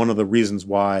that's one of the reasons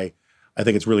why I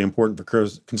think it's really important for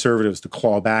conservatives to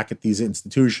claw back at these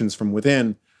institutions from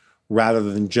within rather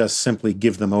than just simply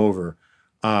give them over.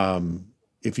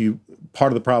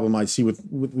 Part of the problem I see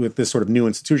with this sort of new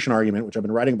institution argument, which I've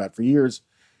been writing about for years,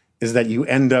 is that you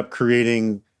end up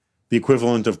creating the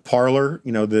equivalent of Parler,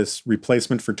 this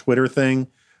replacement for Twitter thing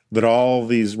that all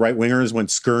these right-wingers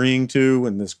went scurrying to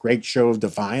in this great show of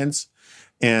defiance.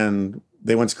 And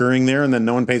they went scurrying there, and then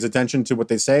no one pays attention to what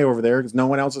they say over there because no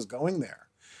one else is going there.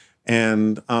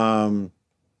 And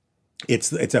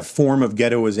it's a form of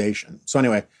ghettoization. So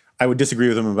anyway, I would disagree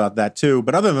with him about that too.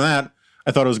 But other than that,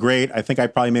 I thought it was great. I think I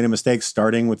probably made a mistake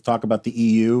starting with talk about the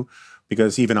EU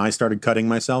because even I started cutting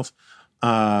myself.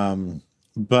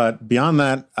 But beyond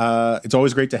that, it's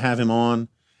always great to have him on.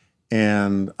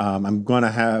 And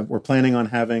we're planning on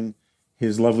having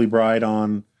his lovely bride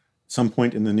on some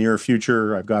point in the near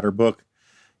future. I've got her book.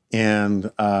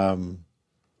 And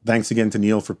thanks again to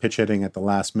Neil for pitch hitting at the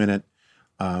last minute.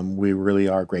 We really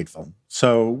are grateful.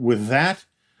 So with that,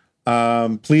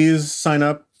 please sign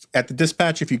up at the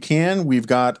Dispatch if you can. We've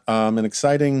got an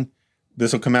exciting,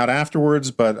 this will come out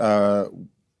afterwards, but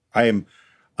I am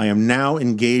now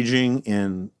engaging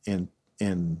in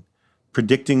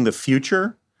predicting the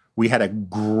future. We had a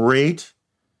great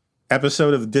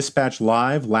episode of Dispatch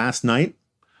Live last night.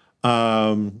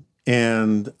 And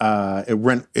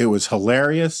it was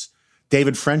hilarious.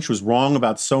 David French was wrong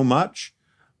about so much.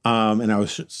 And I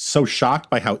was so shocked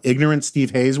by how ignorant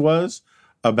Steve Hayes was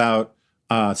about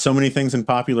so many things in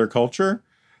popular culture.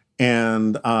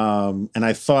 And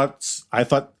I thought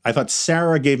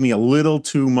Sarah gave me a little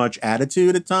too much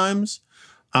attitude at times.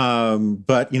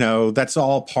 But that's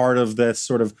all part of this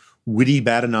sort of witty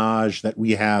badinage that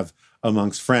we have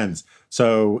amongst friends.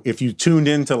 So if you tuned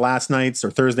into last night's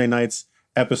or Thursday night's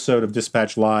episode of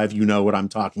Dispatch Live, you know what I'm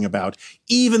talking about,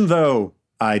 even though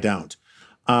I don't.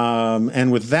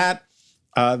 And with that,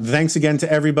 thanks again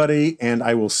to everybody, and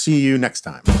I will see you next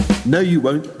time. No, you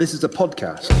won't. This is a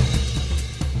podcast.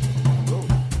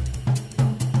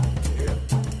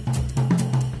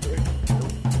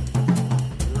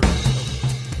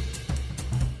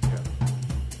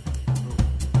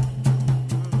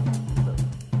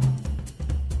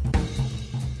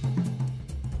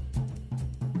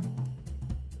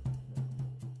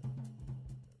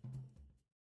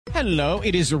 Hello,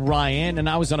 it is Ryan, and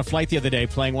I was on a flight the other day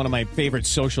playing one of my favorite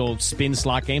social spin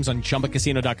slot games on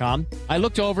ChumbaCasino.com. I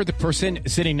looked over at the person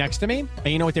sitting next to me, and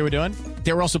you know what they were doing?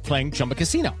 They were also playing Chumba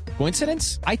Casino.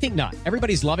 Coincidence? I think not.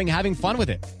 Everybody's loving having fun with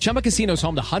it. Chumba Casino is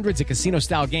home to hundreds of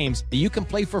casino-style games that you can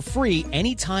play for free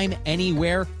anytime,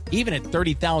 anywhere, even at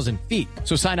 30,000 feet.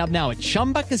 So sign up now at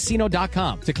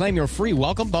ChumbaCasino.com to claim your free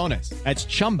welcome bonus. That's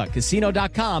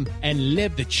ChumbaCasino.com and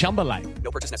live the Chumba life.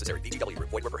 No purchase necessary. VGW.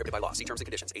 Void where prohibited by law. See terms and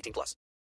conditions. 18+.